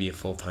everyone can be a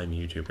full-time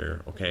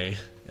YouTuber, okay?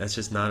 That's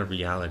just not a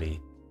reality.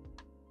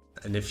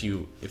 And if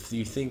you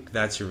think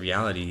that's your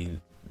reality,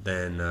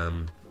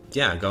 then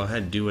yeah, go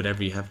ahead and do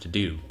whatever you have to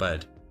do.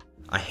 But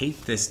I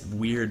hate this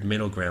weird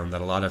middle ground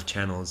that a lot of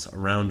channels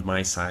around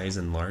my size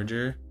and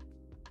larger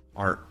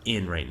are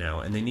in right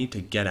now, and they need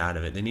to get out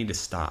of it. They need to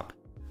stop.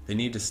 They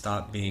need to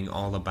stop being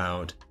all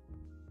about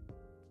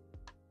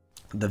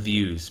the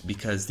views,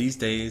 because these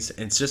days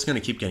it's just going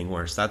to keep getting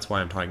worse. That's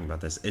why I'm talking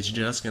about this. It's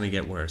just going to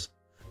get worse.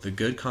 The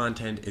good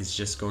content is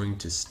just going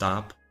to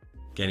stop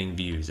getting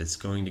views. It's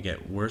going to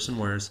get worse and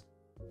worse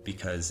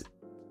because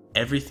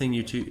everything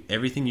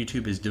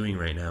YouTube is doing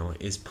right now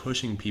is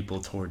pushing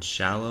people towards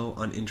shallow,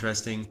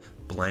 uninteresting,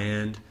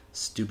 bland,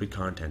 stupid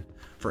content.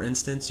 For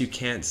instance, you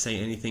can't say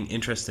anything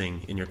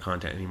interesting in your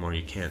content anymore.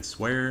 You can't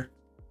swear.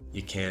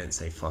 You can't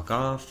say fuck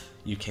off.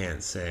 You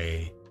can't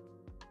say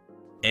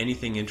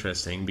anything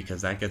interesting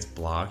because that gets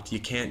blocked. You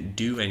can't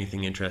do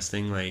anything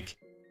interesting. Like,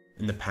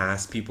 in the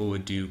past people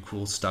would do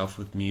cool stuff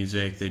with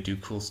music, they do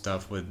cool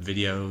stuff with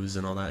videos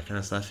and all that kind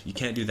of stuff. You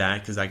can't do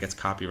that because that gets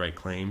copyright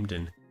claimed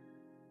and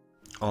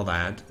all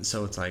that.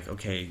 So it's like,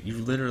 okay, you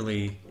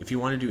literally, if you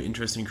want to do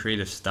interesting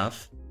creative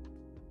stuff,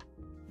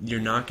 you're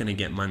not going to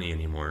get money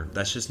anymore.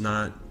 That's just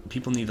not,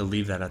 people need to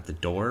leave that at the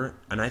door.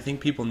 And I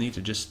think people need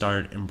to just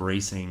start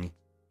embracing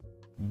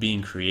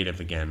being creative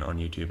again on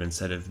YouTube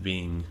instead of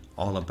being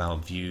all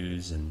about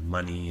views and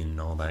money and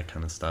all that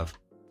kind of stuff.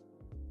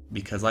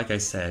 Because like I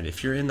said,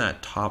 if you're in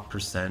that top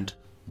percent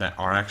that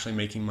are actually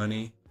making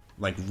money,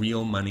 like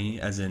real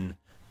money, as in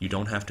you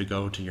don't have to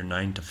go to your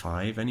 9 to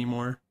 5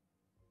 anymore,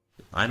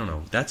 I don't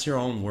know, that's your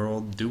own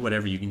world. Do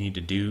whatever you need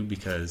to do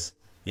because,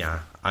 yeah,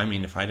 I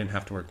mean, if I didn't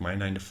have to work my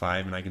 9 to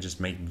 5 and I could just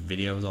make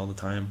videos all the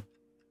time,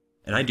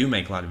 and I do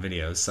make a lot of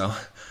videos, so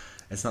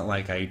it's not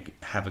like I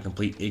have a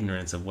complete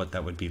ignorance of what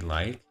that would be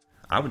like.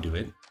 I would do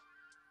it.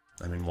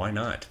 I mean, why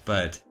not?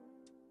 But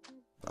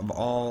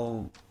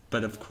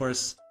of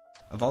course,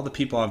 of all the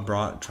people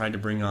I've tried to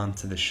bring on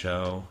to the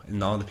show,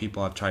 and all the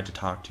people I've tried to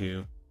talk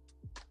to,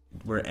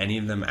 were any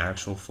of them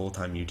actual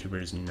full-time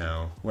YouTubers?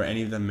 No. Were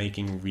any of them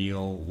making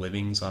real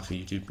livings off of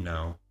YouTube?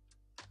 No.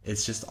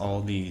 It's just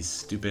all these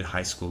stupid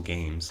high school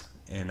games,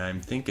 and I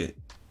think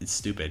it's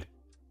stupid.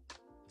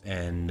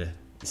 And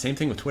same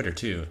thing with Twitter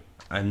too.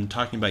 I'm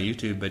talking about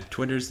YouTube, but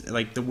Twitter's,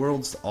 like, the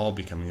world's all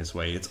becoming this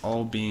way. It's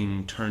all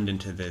being turned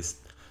into this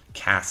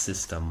caste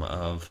system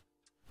of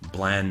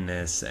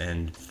blandness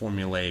and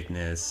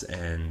formulaicness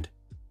and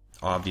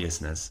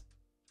obviousness.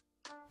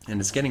 And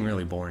it's getting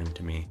really boring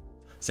to me.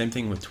 Same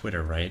thing with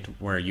Twitter, right?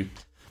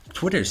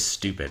 Twitter's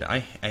stupid. I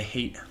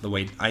hate the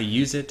way I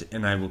use it,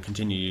 and I will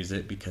continue to use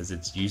it because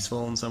it's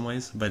useful in some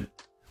ways, but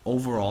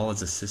overall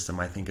as a system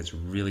I think it's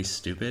really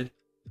stupid.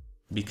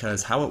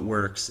 Because how it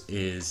works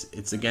is,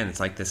 it's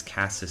like this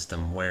caste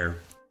system where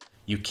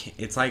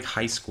it's like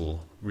high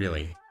school,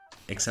 really,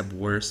 except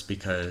worse,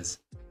 because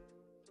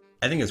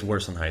I think it's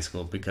worse in high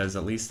school, because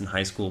at least in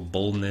high school,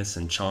 boldness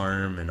and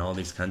charm and all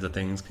these kinds of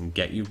things can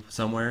get you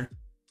somewhere.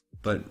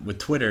 But with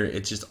Twitter,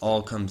 it just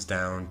all comes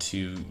down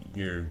to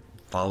your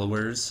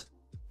followers,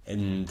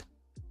 and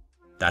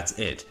that's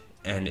it.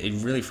 And it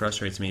really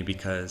frustrates me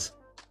because,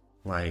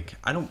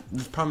 like,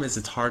 the problem is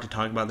it's hard to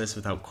talk about this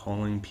without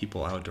calling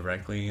people out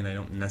directly, and I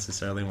don't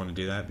necessarily want to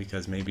do that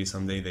because maybe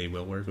someday they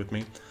will work with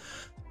me.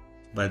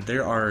 But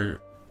there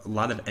are a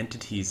lot of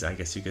entities, I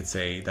guess you could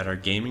say, that are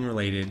gaming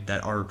related,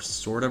 that are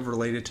sort of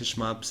related to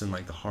shmups and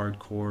like the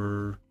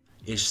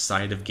hardcore-ish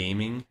side of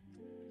gaming.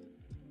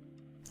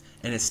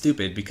 And it's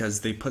stupid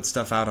because they put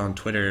stuff out on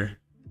Twitter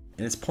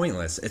and it's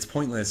pointless. It's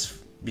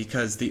pointless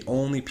because the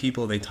only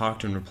people they talk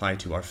to and reply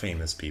to are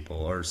famous people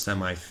or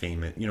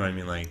semi-famous, you know what I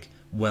mean, like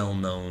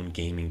well-known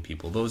gaming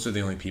people. Those are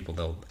the only people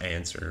they'll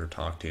answer or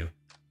talk to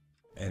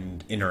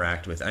and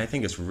interact with. And I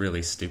think it's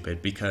really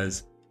stupid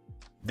because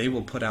they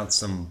will put out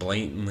some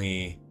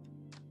blatantly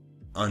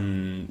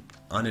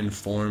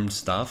uninformed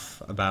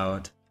stuff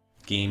about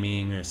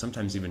gaming or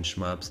sometimes even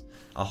shmups.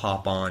 I'll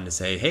hop on to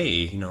say, hey,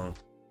 you know,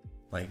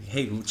 like,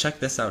 hey, check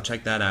this out,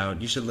 check that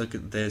out. You should look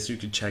at this, you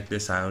could check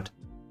this out.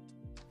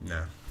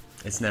 No,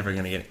 it's never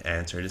gonna get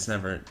answered.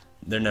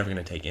 They're never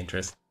gonna take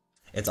interest.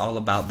 It's all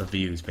about the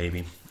views,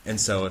 baby. And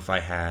so if I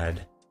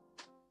had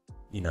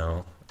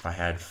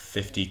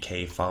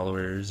 50k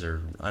followers,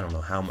 or I don't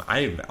know how,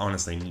 I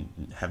honestly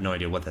have no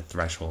idea what the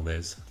threshold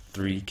is.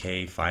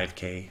 3k,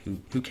 5k,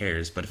 who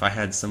cares? But if I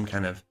had some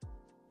kind of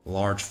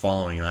large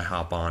following and I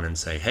hop on and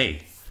say,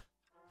 hey,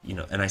 you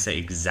know, and I say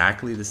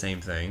exactly the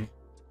same thing,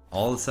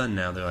 all of a sudden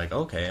now they're like,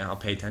 okay, I'll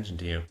pay attention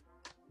to you.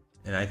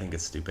 And I think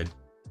it's stupid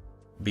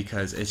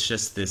because it's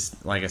just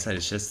this, like I said,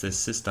 it's just this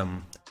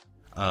system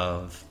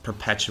of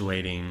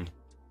perpetuating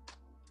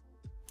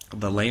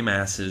the lame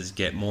asses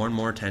get more and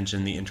more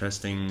attention, the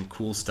interesting,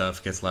 cool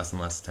stuff gets less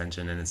and less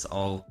attention, and it's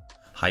all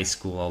high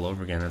school all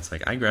over again. It's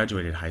like, I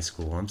graduated high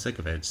school, I'm sick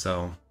of it.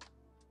 So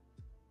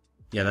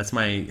yeah, that's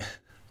my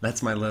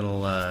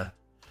little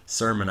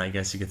sermon, I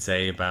guess you could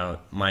say,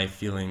 about my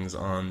feelings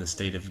on the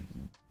state of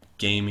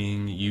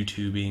gaming,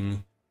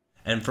 YouTubing,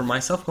 and for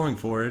myself going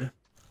forward,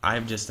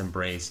 I've just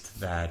embraced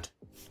that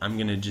I'm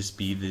gonna just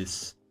be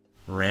this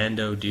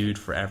rando dude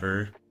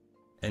forever.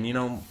 And you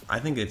know, I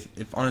think it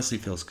honestly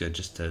feels good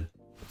just to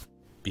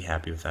be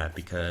happy with that,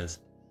 because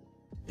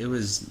it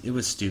was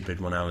stupid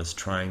when I was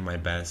trying my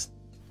best,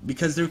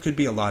 because there could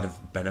be a lot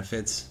of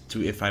benefits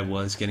to if I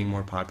was getting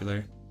more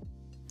popular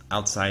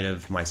outside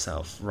of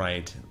myself,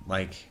 right?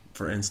 Like,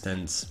 for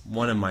instance,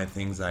 one of my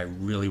things I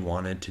really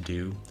wanted to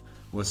do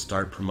was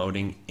start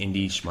promoting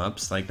indie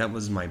shmups. Like, that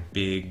was my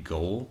big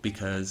goal,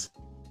 because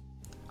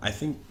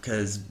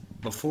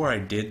before I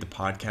did the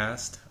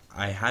podcast,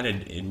 I had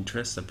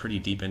a pretty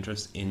deep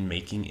interest in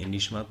making indie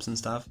shmups and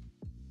stuff.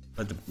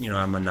 But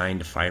I'm a 9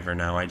 to 5er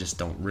now. I just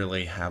don't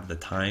really have the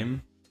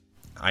time.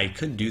 I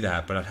could do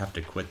that, but I'd have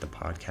to quit the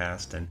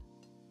podcast. And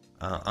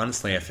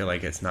honestly, I feel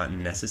like it's not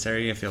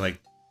necessary. I feel like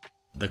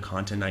the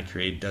content I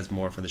create does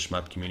more for the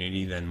shmup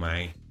community than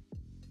my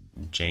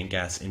jank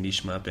ass indie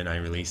shmup, and I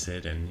release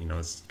it and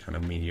it's kind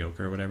of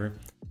mediocre or whatever.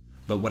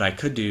 But what I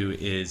could do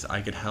is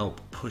I could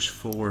help push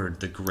forward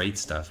the great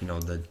stuff,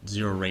 the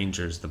Zero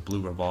Rangers, the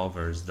Blue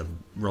Revolvers, the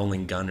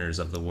Rolling Gunners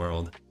of the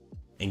world,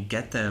 and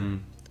get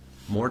them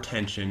more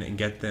attention and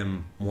get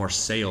them more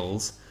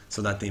sales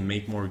so that they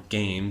make more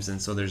games,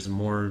 and so there's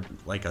more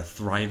like a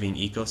thriving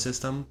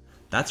ecosystem.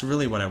 That's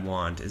really what I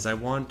want, is I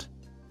want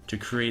to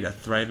create a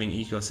thriving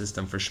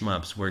ecosystem for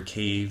shmups where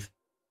Cave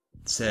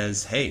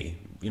says, hey,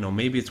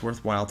 maybe it's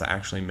worthwhile to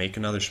actually make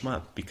another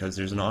shmup because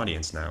there's an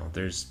audience now.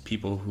 There's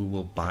people who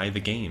will buy the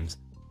games.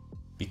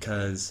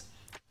 Because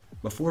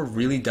before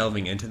really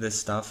delving into this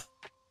stuff,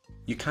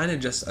 you kind of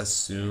just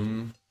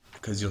assume,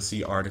 because you'll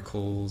see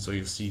articles or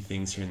you'll see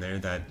things here and there,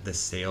 that the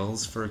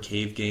sales for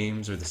Cave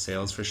games or the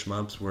sales for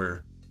shmups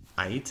were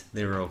aight.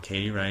 They were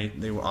okay, right?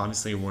 They were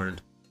obviously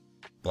weren't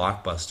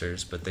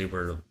blockbusters, but they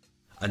were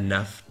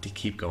enough to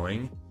keep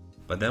going.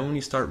 But then when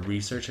you start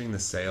researching the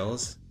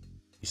sales,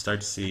 you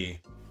start to see,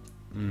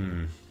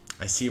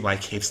 I see why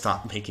Cave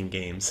stopped making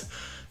games,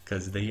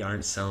 because they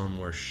aren't selling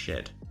worth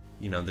shit.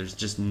 There's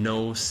just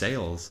no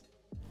sales.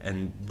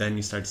 And then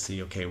you start to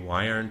see, okay,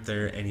 why aren't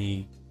there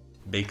any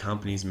big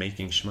companies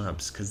making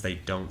shmups? Because they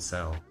don't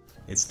sell.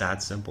 It's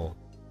that simple.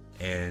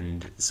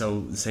 And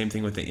so the same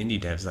thing with the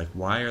indie devs. Like,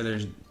 why are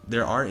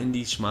there are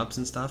indie shmups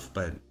and stuff,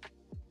 but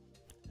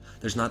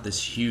there's not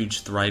this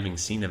huge thriving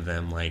scene of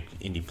them like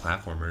indie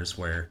platformers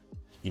where,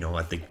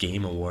 at the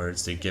Game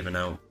Awards, they're giving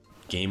out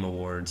Game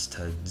Awards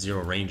to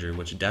Zero Ranger,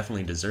 which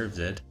definitely deserves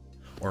it.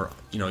 Or,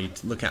 you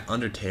look at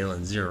Undertale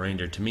and Zero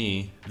Ranger, to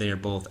me, they are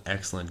both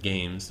excellent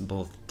games,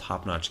 both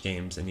top-notch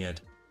games, and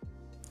yet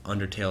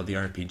Undertale, the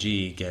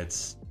RPG,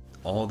 gets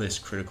all this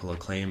critical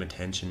acclaim,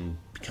 attention,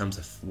 becomes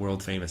a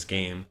world-famous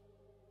game.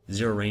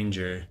 Zero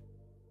Ranger,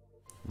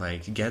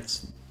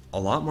 gets a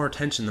lot more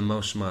attention than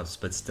most shmups,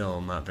 but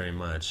still not very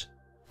much.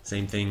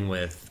 Same thing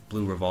with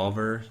Blue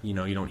Revolver, you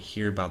don't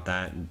hear about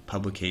that in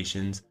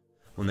publications.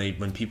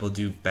 When people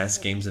do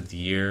best games of the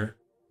year,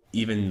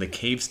 even the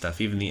Cave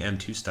stuff, even the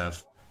M2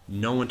 stuff,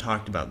 no one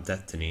talked about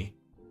Destiny.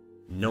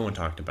 No one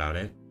talked about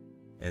it.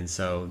 And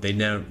so they're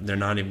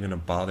not even going to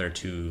bother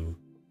to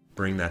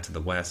bring that to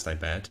the West, I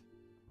bet.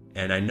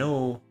 And I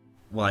know,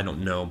 well, I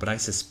don't know, but I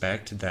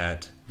suspect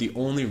that the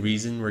only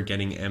reason we're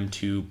getting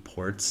M2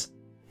 ports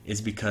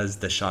is because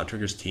the Shot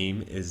Triggers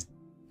team is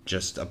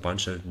just a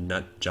bunch of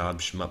nut job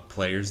shmup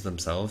players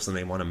themselves, and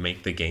they want to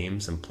make the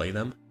games and play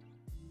them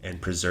and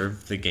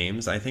preserve the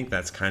games. I think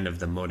that's kind of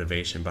the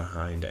motivation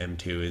behind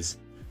M2. Is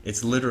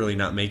it's literally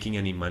not making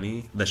any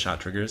money, the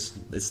Shot Triggers.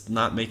 It's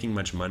not making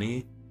much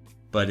money,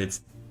 but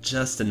it's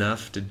just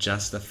enough to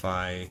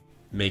justify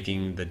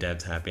making the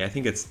devs happy. I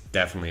think it's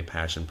definitely a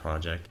passion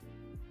project.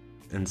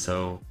 And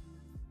so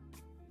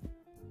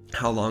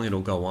how long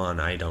it'll go on,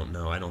 I don't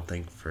know. I don't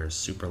think for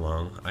super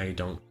long. I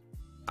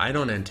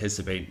don't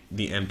anticipate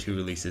the M2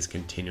 releases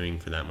continuing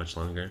for that much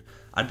longer.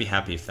 I'd be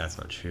happy if that's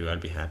not true.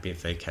 I'd be happy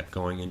if they kept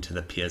going into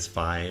the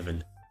PS5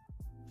 and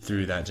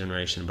through that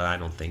generation, but I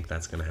don't think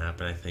that's going to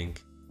happen. I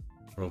think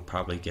we'll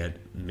probably get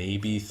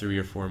maybe 3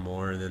 or 4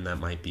 more, and then that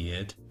might be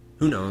it.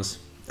 Who knows?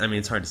 I mean,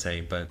 it's hard to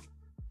say, but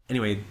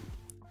anyway,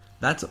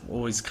 that's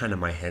always kind of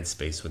my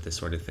headspace with this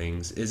sort of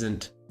things.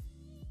 Isn't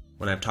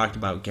when I've talked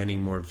about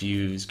getting more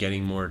views,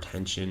 getting more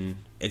attention,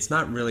 it's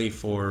not really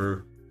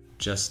for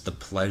just the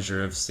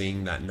pleasure of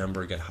seeing that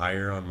number get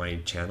higher on my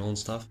channel and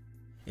stuff.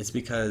 It's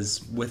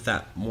because with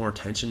that more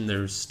attention,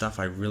 there's stuff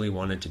I really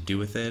wanted to do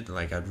with it.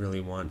 Like, I'd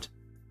really want,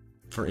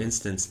 for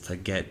instance, to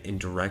get in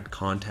direct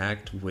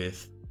contact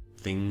with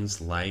things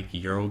like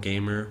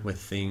Eurogamer, with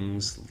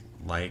things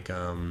like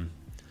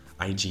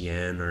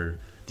IGN or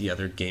the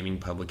other gaming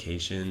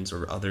publications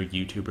or other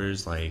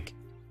YouTubers. Like,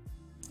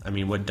 I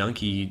mean, what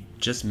Donkey,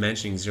 just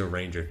mentioning Zero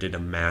Ranger, did a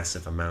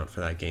massive amount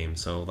for that game.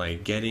 So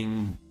like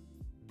getting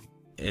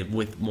it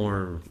with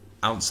more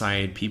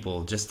outside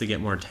people just to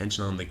get more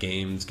attention on the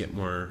games, get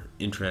more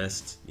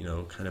interest,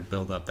 kind of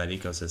build up that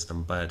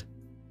ecosystem. But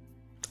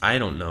I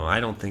don't know. I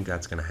don't think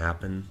that's going to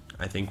happen.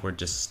 I think we're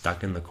just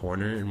stuck in the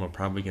corner, and we're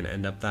probably going to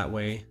end up that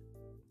way.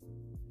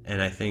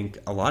 And I think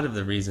a lot of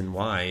the reason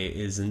why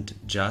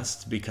isn't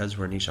just because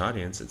we're a niche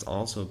audience. It's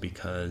also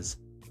because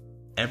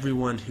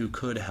everyone who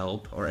could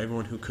help or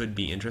everyone who could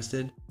be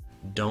interested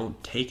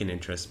don't take an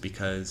interest,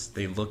 because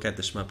they look at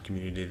the shmup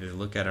community, they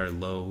look at our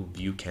low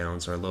view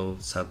counts, our low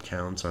sub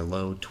counts, our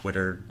low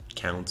Twitter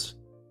counts,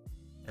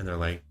 and they're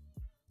like,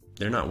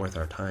 they're not worth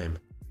our time.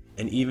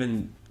 And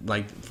even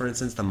like, for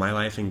instance, the My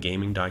Life in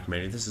Gaming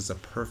documentary, this is a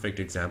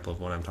perfect example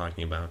of what I'm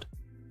talking about.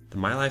 The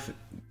My Life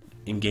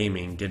in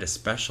Gaming did a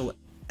special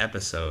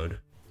episode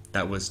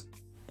that was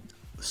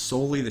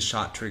solely the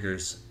Shot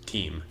Triggers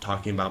team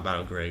talking about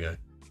Battle Garega.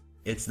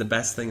 It's the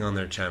best thing on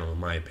their channel, in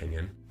my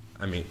opinion.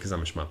 I mean, because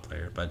I'm a shmup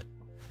player, but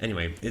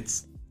anyway,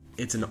 it's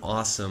an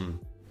awesome,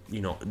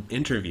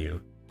 interview.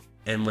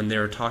 And when they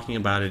were talking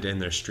about it in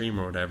their stream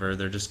or whatever,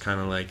 they're just kind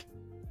of like,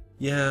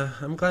 yeah,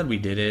 I'm glad we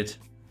did it.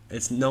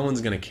 No one's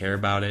gonna care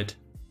about it.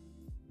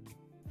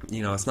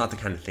 It's not the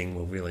kind of thing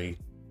we'll really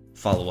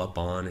follow up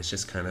on. It's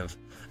just kind of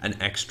an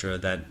extra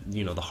that,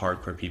 the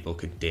hardcore people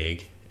could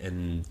dig.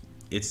 And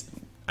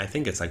I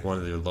think it's like one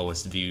of their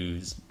lowest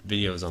views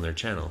videos on their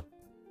channel.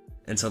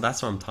 And so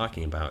that's what I'm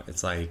talking about.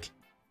 It's like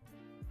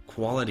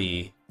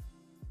quality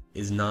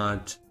does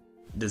not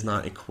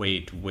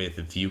equate with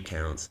view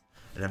counts.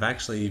 And I've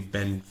actually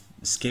been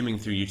skimming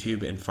through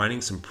YouTube and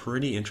finding some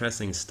pretty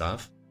interesting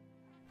stuff.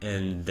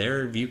 And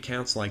their view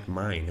counts like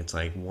mine. It's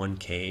like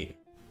 1K,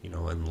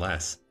 and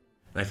less.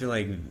 And I feel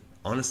like,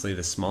 honestly,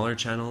 the smaller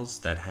channels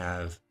that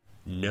have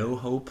no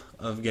hope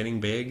of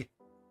getting big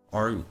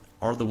are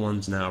the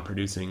ones now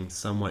producing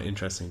somewhat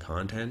interesting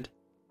content.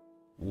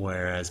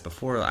 Whereas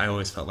before, I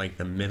always felt like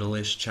the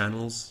middle-ish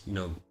channels,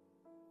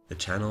 the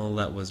channel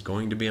that was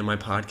going to be on my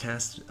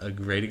podcast, a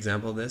great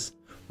example of this,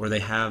 where they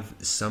have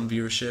some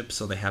viewership,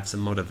 so they have some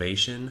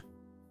motivation,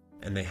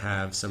 and they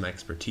have some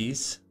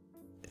expertise.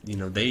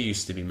 They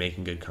used to be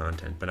making good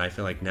content, but I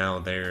feel like now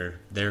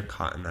they're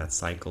caught in that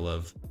cycle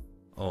of,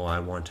 oh, I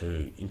want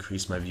to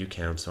increase my view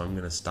count, so I'm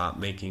going to stop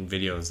making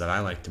videos that I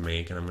like to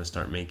make, and I'm going to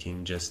start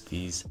making just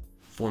these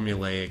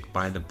formulaic,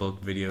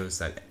 by-the-book videos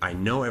that I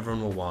know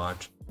everyone will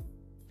watch,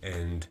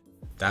 and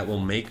that will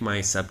make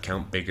my sub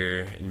count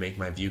bigger and make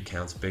my view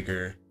counts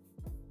bigger.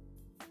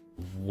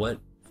 What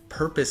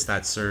purpose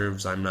that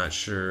serves, I'm not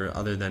sure,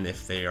 other than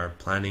if they are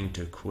planning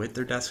to quit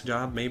their desk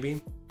job,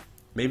 maybe.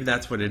 Maybe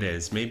that's what it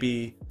is.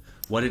 Maybe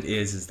what it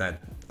is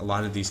that a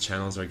lot of these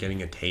channels are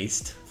getting a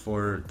taste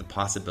for the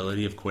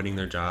possibility of quitting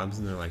their jobs,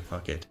 and they're like,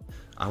 fuck it,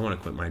 I want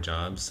to quit my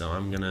job, so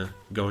I'm gonna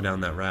go down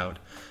that route.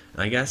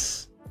 And I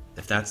guess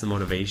if that's the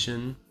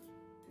motivation,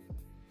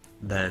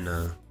 then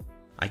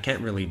I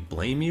can't really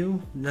blame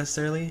you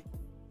necessarily,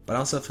 but I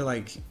also feel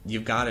like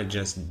you've got to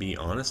just be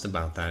honest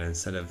about that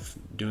instead of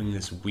doing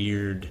this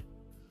weird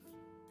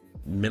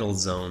middle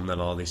zone that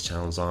all these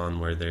channels on,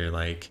 where they're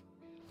like,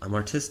 I'm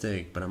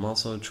artistic, but I'm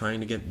also trying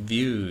to get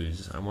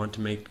views. I want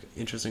to make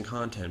interesting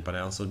content, but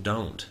I also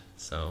don't.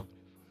 So,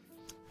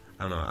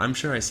 I don't know. I'm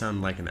sure I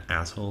sound like an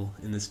asshole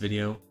in this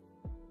video,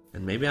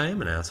 and maybe I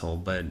am an asshole,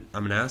 but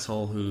I'm an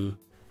asshole who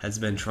has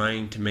been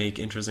trying to make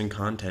interesting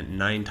content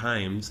 9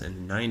 times,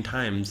 and 9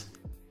 times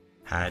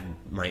had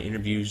my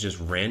interviews just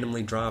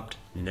randomly dropped,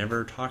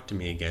 never talked to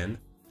me again.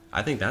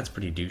 I think that's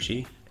pretty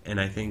douchey,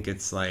 and I think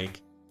it's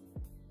like,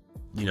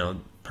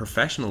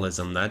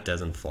 professionalism, that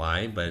doesn't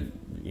fly, but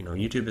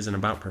YouTube isn't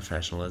about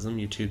professionalism.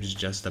 YouTube's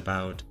just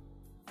about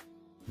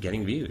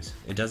getting views.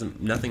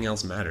 Nothing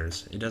else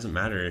matters. It doesn't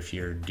matter if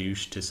you're a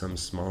douche to some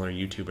smaller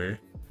YouTuber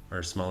or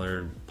a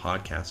smaller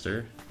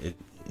podcaster.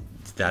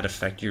 Does that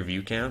affect your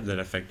view count? Does that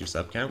affect your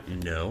sub count?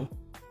 No.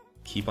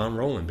 Keep on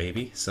rolling,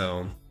 baby.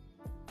 So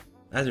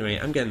anyway,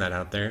 I'm getting that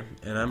out there,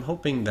 and I'm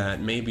hoping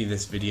that maybe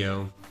this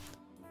video,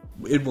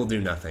 it will do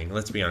nothing.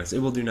 Let's be honest, it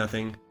will do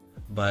nothing,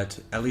 but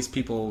at least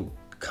people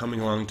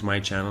coming along to my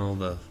channel,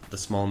 the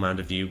small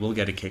amount of you, will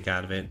get a kick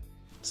out of it.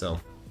 So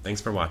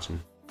thanks for watching.